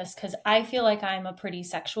about this because I feel like I'm a pretty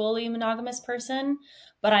sexually monogamous person,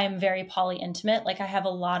 but I am very poly intimate. Like I have a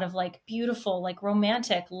lot of like beautiful, like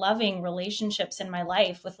romantic, loving relationships in my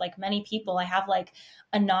life with like many people. I have like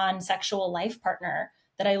a non-sexual life partner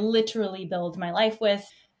that I literally build my life with.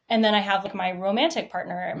 And then I have like my romantic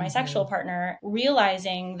partner, my sexual partner,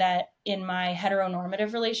 realizing that in my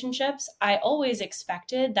heteronormative relationships, I always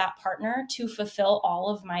expected that partner to fulfill all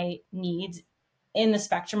of my needs in the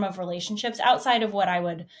spectrum of relationships outside of what I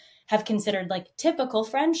would have considered like typical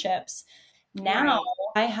friendships. Now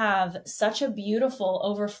Right. I have such a beautiful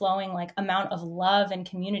overflowing like amount of love and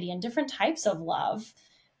community and different types of love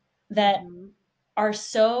that Mhm. are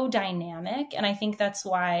so dynamic. And I think that's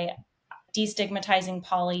why destigmatizing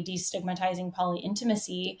poly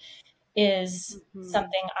intimacy is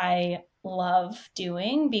something I love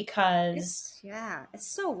doing because it's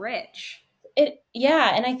so rich.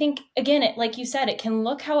 And I think, again, like you said, it can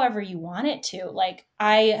look however you want it to. Like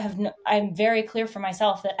I'm very clear for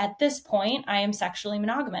myself that at this point I am sexually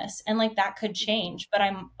monogamous, and like that could change, but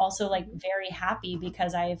I'm also like very happy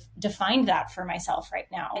because I've defined that for myself right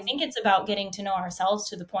now. I think it's about getting to know ourselves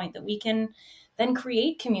to the point that we can then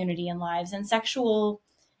create community in lives and sexual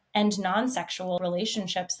and non-sexual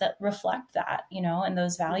relationships that reflect that, and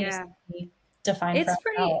those values that we define for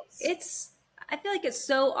ourselves. I feel like it's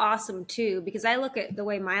so awesome too, because I look at the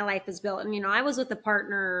way my life is built, and I was with a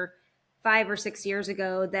partner 5 or 6 years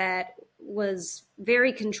ago that was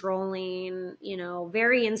very controlling,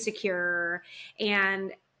 very insecure,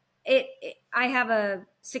 and I have a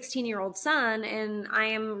 16-year-old son, and I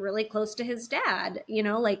am really close to his dad.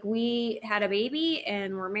 Like we had a baby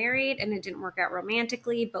and we're married, and it didn't work out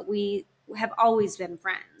romantically, but we have always been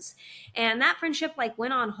friends. And that friendship like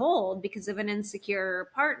went on hold because of an insecure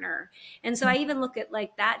partner. And so I even look at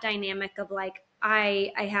like that dynamic of like,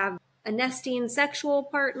 I have a nesting sexual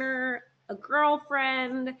partner, a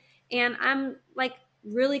girlfriend, and I'm like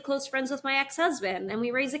really close friends with my ex-husband, and we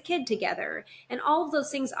raise a kid together. And all of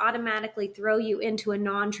those things automatically throw you into a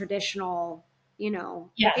non-traditional,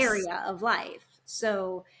 area of life.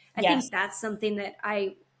 So I think that's something that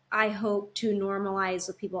I hope to normalize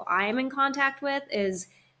with people I am in contact with is,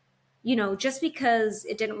 just because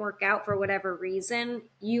it didn't work out for whatever reason,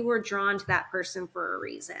 you were drawn to that person for a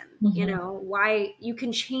reason. Why you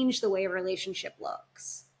can change the way a relationship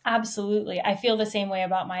looks. Absolutely. I feel the same way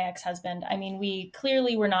about my ex-husband. I mean, we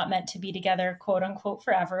clearly were not meant to be together, quote unquote,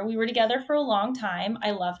 forever. We were together for a long time. I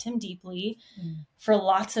loved him deeply for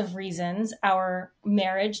lots of reasons. Our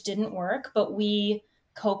marriage didn't work, but we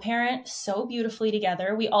co-parent so beautifully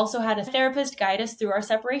together. We also had a therapist guide us through our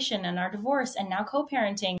separation and our divorce, and now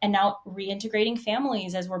co-parenting, and now reintegrating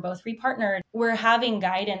families as we're both repartnered. We're having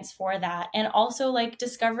guidance for that, and also like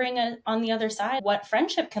discovering on the other side what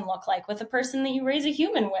friendship can look like with a person that you raise a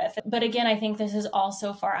human with. But again, I think this is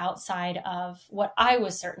also far outside of what I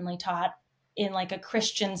was certainly taught in like a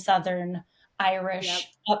Christian Southern Irish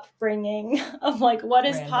upbringing of like what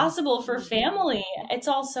is possible for family. It's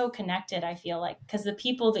all so connected, I feel like, because the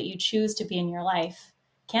people that you choose to be in your life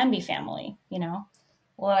can be family,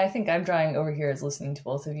 Well, I think I'm drawing over here as listening to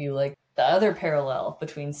both of you, like the other parallel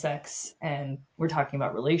between sex and we're talking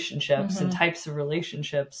about relationships and types of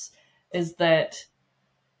relationships is that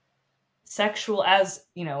sexual, as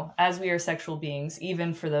we are sexual beings,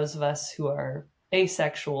 even for those of us who are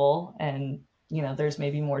asexual and there's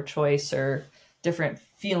maybe more choice or different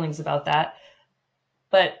feelings about that.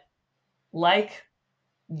 But like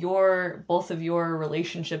both of your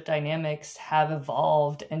relationship dynamics have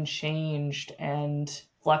evolved and changed and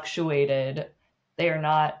fluctuated. They are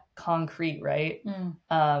not concrete, right?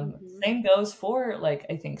 Same goes for like,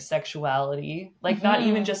 I think sexuality, like not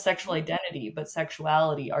even just sexual identity, but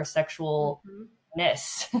sexuality, our sexualness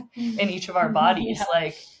in each of our bodies,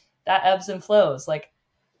 like that ebbs and flows, like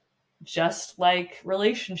just like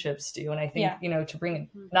relationships do. And I think, to bring it,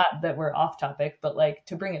 not that we're off topic, but like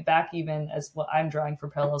to bring it back even as what I'm drawing for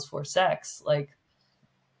parallels for sex, like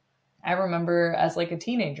I remember as like a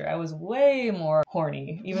teenager, I was way more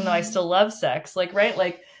horny, even though I still love sex, like, right?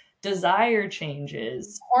 Like desire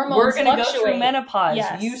changes. Hormones We're going to go fluctuate. through menopause.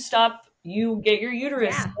 Yes. You get your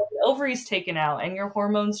uterus, ovaries taken out, and your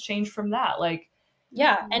hormones change from that. Like,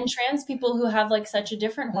 and trans people who have like such a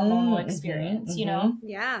different hormonal experience,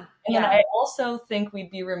 Yeah. And I also think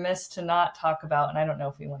we'd be remiss to not talk about, and I don't know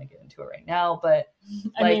if we want to get into it right now, but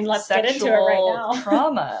let's get into it right now.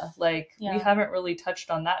 Trauma. Like we haven't really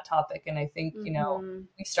touched on that topic. And I think,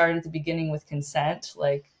 we started at the beginning with consent.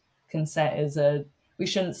 Like consent is we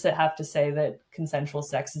shouldn't have to say that consensual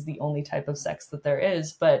sex is the only type of sex that there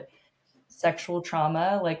is, but sexual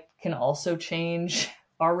trauma like can also change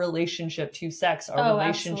our relationship to sex, our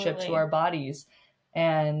relationship to our bodies.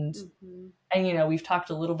 And we've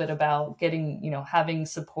talked a little bit about getting, having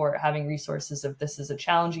support, having resources if this is a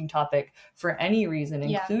challenging topic for any reason,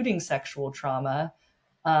 including sexual trauma,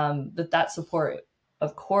 that support,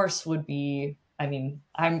 of course, would be,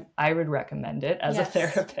 I would recommend it as a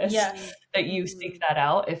therapist that you seek that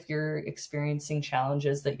out if you're experiencing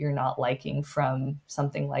challenges that you're not liking from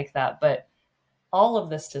something like that. But all of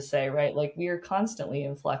this to say, right, like we are constantly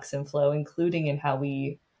in flux and flow, including in how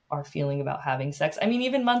we are feeling about having sex. I mean,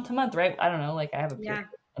 even month to month, right? I don't know, like I have a period,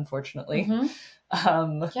 unfortunately.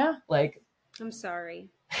 Like I'm sorry.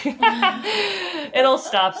 It'll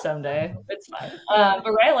stop someday. It's fine.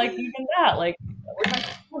 But right, like even that, like we're talking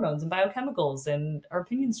hormones and biochemicals, and our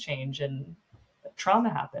opinions change and trauma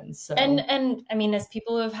happens. So and I mean, as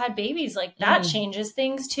people who have had babies, like that changes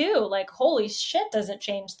things too. Like, holy shit, does it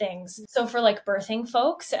change things? So for like birthing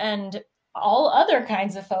folks and all other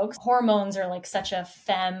kinds of folks, hormones are like such a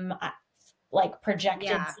femme like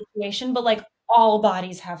projected situation, but like all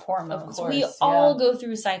bodies have hormones. Course, we all go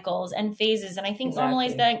through cycles and phases. And I think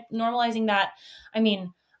normalizing that, I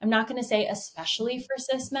mean, I'm not going to say especially for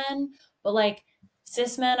cis men, but like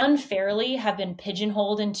cis men unfairly have been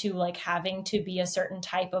pigeonholed into like having to be a certain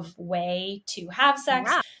type of way to have sex.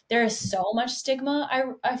 Yeah. There is so much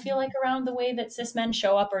stigma, I feel like, around the way that cis men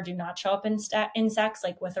show up or do not show up in sex,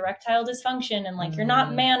 like with erectile dysfunction and like, you're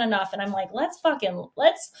not man enough. And I'm like, let's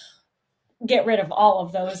get rid of all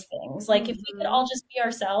of those things. Like, if we could all just be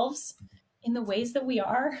ourselves in the ways that we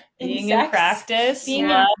are being in practice, in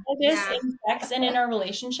sex and in our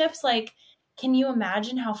relationships, like, can you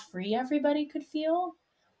imagine how free everybody could feel?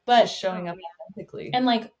 But just showing up authentically. And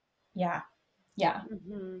like, yeah.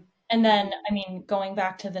 And then, I mean, going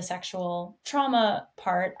back to the sexual trauma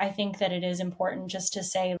part, I think that it is important just to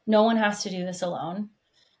say no one has to do this alone.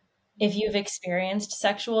 If you've experienced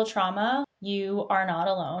sexual trauma, you are not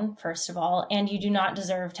alone, first of all, and you do not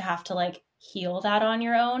deserve to have to like heal that on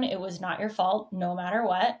your own. It was not your fault, no matter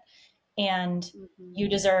what. And you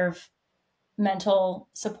deserve mental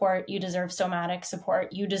support. You deserve somatic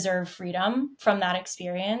support. You deserve freedom from that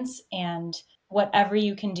experience. And whatever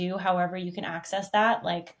you can do, however you can access that,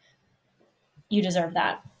 like, you deserve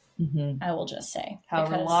that. I will just say.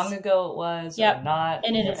 However long ago it was or not.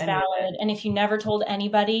 And it is valid. And if you never told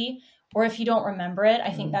anybody, or if you don't remember it,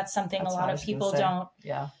 I think that's something a lot of people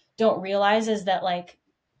don't realize, is that like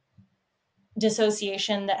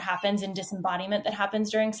dissociation that happens and disembodiment that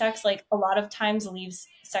happens during sex, like a lot of times leaves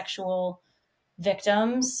sexual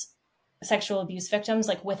abuse victims,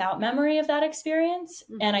 like without memory of that experience.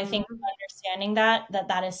 And I think understanding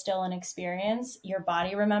that is still an experience. Your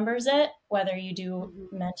body remembers it, whether you do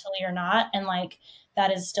mentally or not. And like,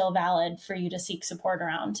 that is still valid for you to seek support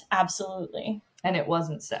around. Absolutely. And it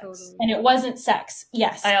wasn't sex. Totally. And it wasn't sex.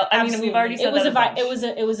 Yes. I mean, we've already said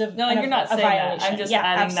it was a no, you're not saying violation. That. I'm just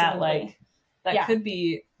adding that, like, that could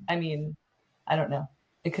be, I mean, I don't know.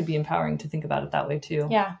 It could be empowering to think about it that way too.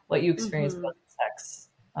 Yeah. What you experienced about sex.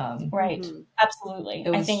 Right. Absolutely.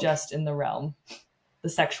 It was just in the realm, the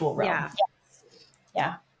sexual realm. Yeah.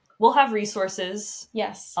 Yeah. We'll have resources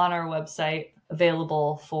on our website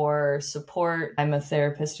available for support. I'm a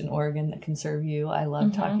therapist in Oregon that can serve you. I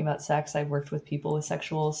love talking about sex. I've worked with people with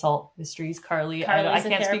sexual assault histories. Karlee, I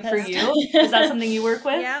can't speak for you. Is that something you work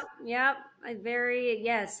with? Yep.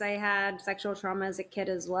 I had sexual trauma as a kid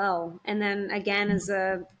as well. And then again, as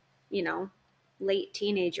a, late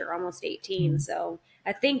teenager, almost 18. So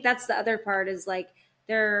I think that's the other part, is like,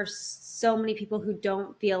 there are so many people who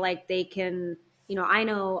don't feel like they can, I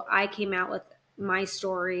know I came out with my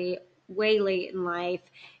story way late in life,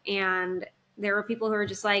 and there were people who are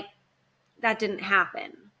just like, that didn't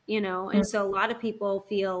happen, and so a lot of people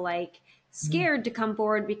feel like scared to come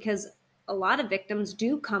forward, because a lot of victims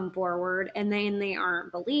do come forward and then they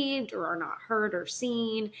aren't believed or are not heard or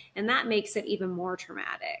seen, and that makes it even more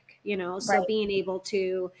traumatic, so being able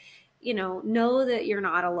to know that you're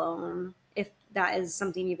not alone if that is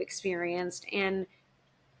something you've experienced. And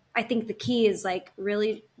I think the key is like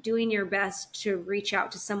really doing your best to reach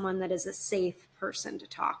out to someone that is a safe person to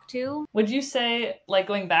talk to. Would you say, like,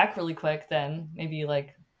 going back really quick, then maybe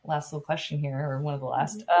like last little question here, or one of the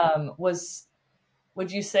last,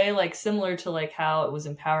 would you say, like, similar to like how it was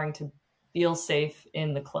empowering to feel safe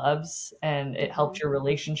in the clubs and it helped your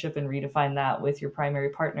relationship and redefine that with your primary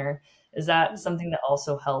partner, is that something that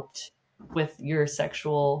also helped with your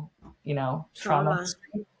sexual, trauma?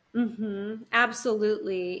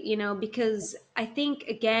 Absolutely. Because I think,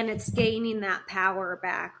 again, it's gaining that power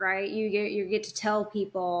back, right? You get to tell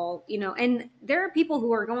people, and there are people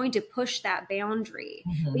who are going to push that boundary,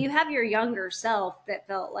 but you have your younger self that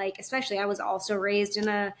felt like, especially I was also raised in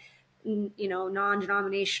a,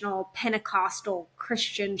 non-denominational Pentecostal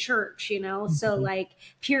Christian church, so like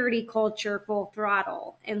purity culture, full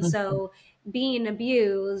throttle. And so being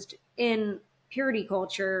abused in purity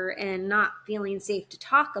culture and not feeling safe to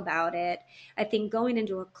talk about it, I think going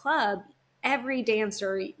into a club, every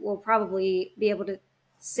dancer will probably be able to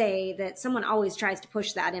say that someone always tries to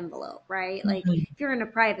push that envelope, right? Like if you're in a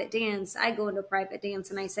private dance, I go into a private dance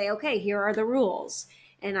and I say, okay, here are the rules.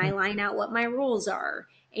 And I line out what my rules are.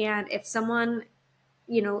 And if someone,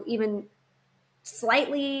 even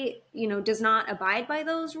slightly, does not abide by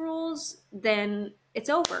those rules, then it's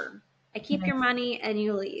over. I keep your money and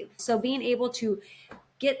you leave. So being able to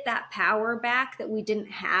get that power back that we didn't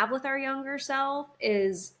have with our younger self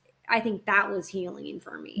I think that was healing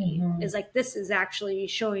for me. Is like, this is actually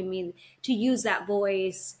showing me to use that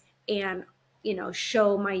voice and,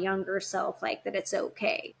 show my younger self like that it's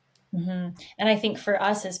okay. And I think for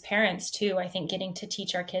us as parents too, I think getting to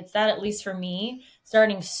teach our kids that, at least for me,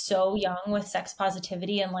 starting so young with sex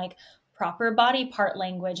positivity and like proper body part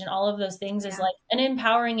language and all of those things is like an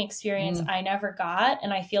empowering experience I never got.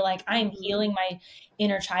 And I feel like I'm healing my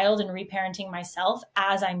inner child and reparenting myself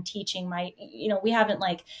as I'm teaching my, we haven't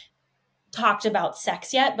like talked about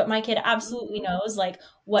sex yet, but my kid absolutely knows like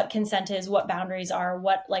what consent is, what boundaries are,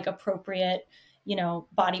 what like appropriate,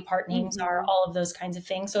 body part names are, all of those kinds of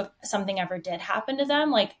things. So if something ever did happen to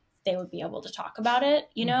them, like they would be able to talk about it,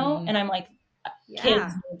 and I'm like,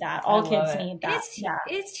 kids need that. All kids need that.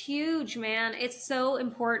 It's huge, man. It's so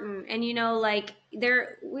important. And like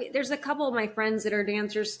there's a couple of my friends that are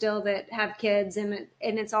dancers still that have kids, and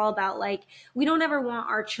it's all about like, we don't ever want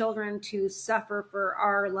our children to suffer for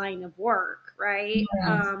our line of work, right?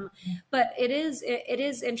 But it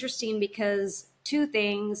is interesting because two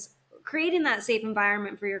things: creating that safe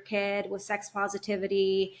environment for your kid with sex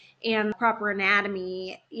positivity and proper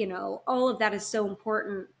anatomy, all of that is so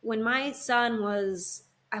important. When my son was,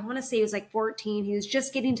 I want to say he was like 14, he was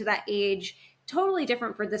just getting to that age, totally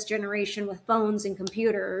different for this generation with phones and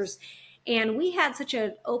computers. And we had such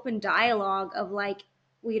an open dialogue of like,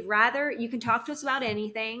 we'd rather you can talk to us about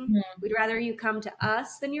anything. We'd rather you come to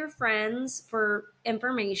us than your friends for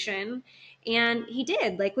information. And he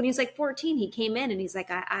did. Like when he was like 14, he came in and he's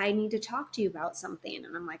like, I need to talk to you about something.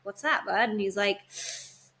 And I'm like, what's that, bud? And he's like,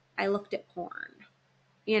 I looked at porn,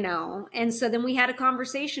 And so then we had a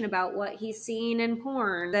conversation about what he's seen in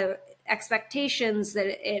porn, the expectations that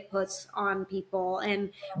it puts on people,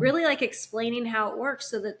 and really like explaining how it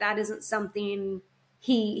works so that isn't something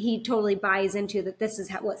he totally buys into, that this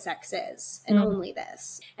is what sex is and only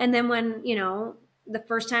this. And then when, the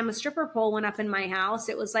first time a stripper pole went up in my house,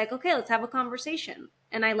 it was like, okay, let's have a conversation.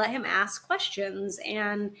 And I let him ask questions.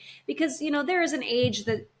 And because, there is an age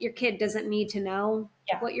that your kid doesn't need to know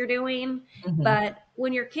what you're doing. But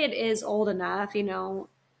when your kid is old enough,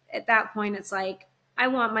 at that point, it's like, I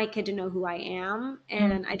want my kid to know who I am.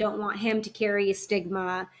 And I don't want him to carry a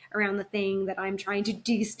stigma around the thing that I'm trying to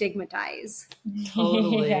destigmatize.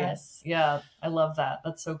 Totally. Yes. Yeah. I love that.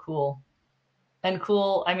 That's so cool. And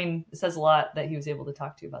cool. I mean, it says a lot that he was able to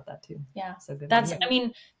talk to you about that too. Yeah. So good.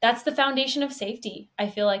 That's the foundation of safety. I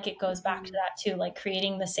feel like it goes back to that too, like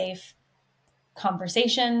creating the safe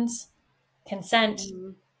conversations, consent,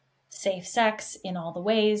 safe sex in all the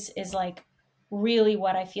ways is like really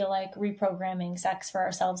what I feel like reprogramming sex for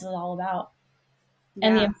ourselves is all about.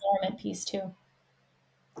 And the empowerment piece too.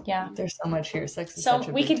 Yeah. There's so much here. Sex is such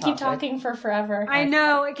a we big could keep talking for forever. I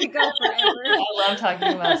know, it could go forever. I love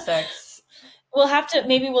talking about sex.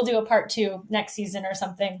 Maybe we'll do a part 2 next season or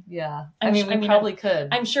something. Yeah. We probably could.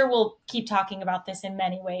 I'm sure we'll keep talking about this in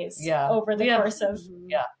many ways over the course of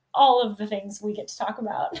all of the things we get to talk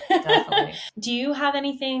about. Definitely. Do you have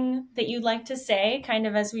anything that you'd like to say kind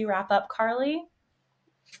of as we wrap up, Karlee?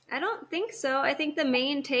 I don't think so. I think the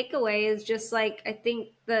main takeaway is just like, I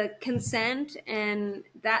think the consent, and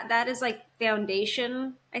that is like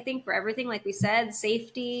foundation, I think, for everything, like we said,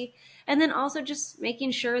 safety. And then also just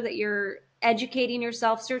making sure that you're educating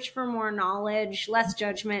yourself, search for more knowledge, less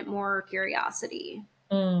judgment, more curiosity.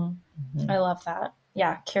 I love that.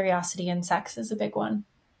 Yeah. Curiosity in sex is a big one.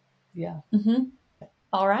 Yeah.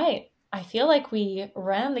 All right. I feel like we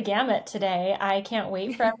ran the gamut today. I can't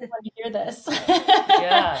wait for everyone to hear this.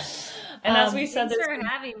 Yeah. And as we said, thanks for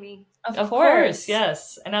having me. Of course.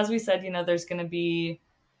 Yes. And as we said, there's going to be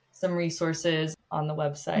some resources on the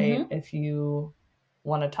website if you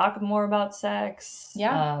want to talk more about sex.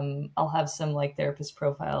 Yeah. I'll have some like therapist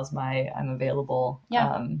profiles. I'm available.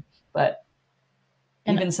 Yeah. But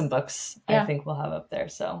even some books I think we'll have up there.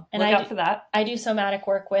 So look out for that. I do somatic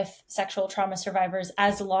work with sexual trauma survivors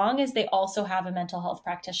as long as they also have a mental health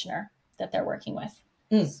practitioner that they're working with.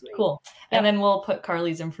 Cool. Yep. And then we'll put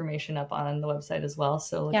Karlee's information up on the website as well.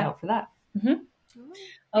 So look out for that.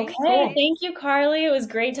 Okay. Cool. Thank you, Karlee. It was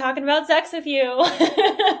great talking about sex with you.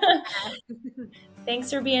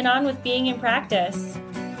 Thanks for being on with Being in Practice.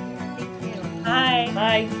 Thank you. Bye.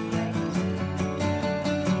 Bye.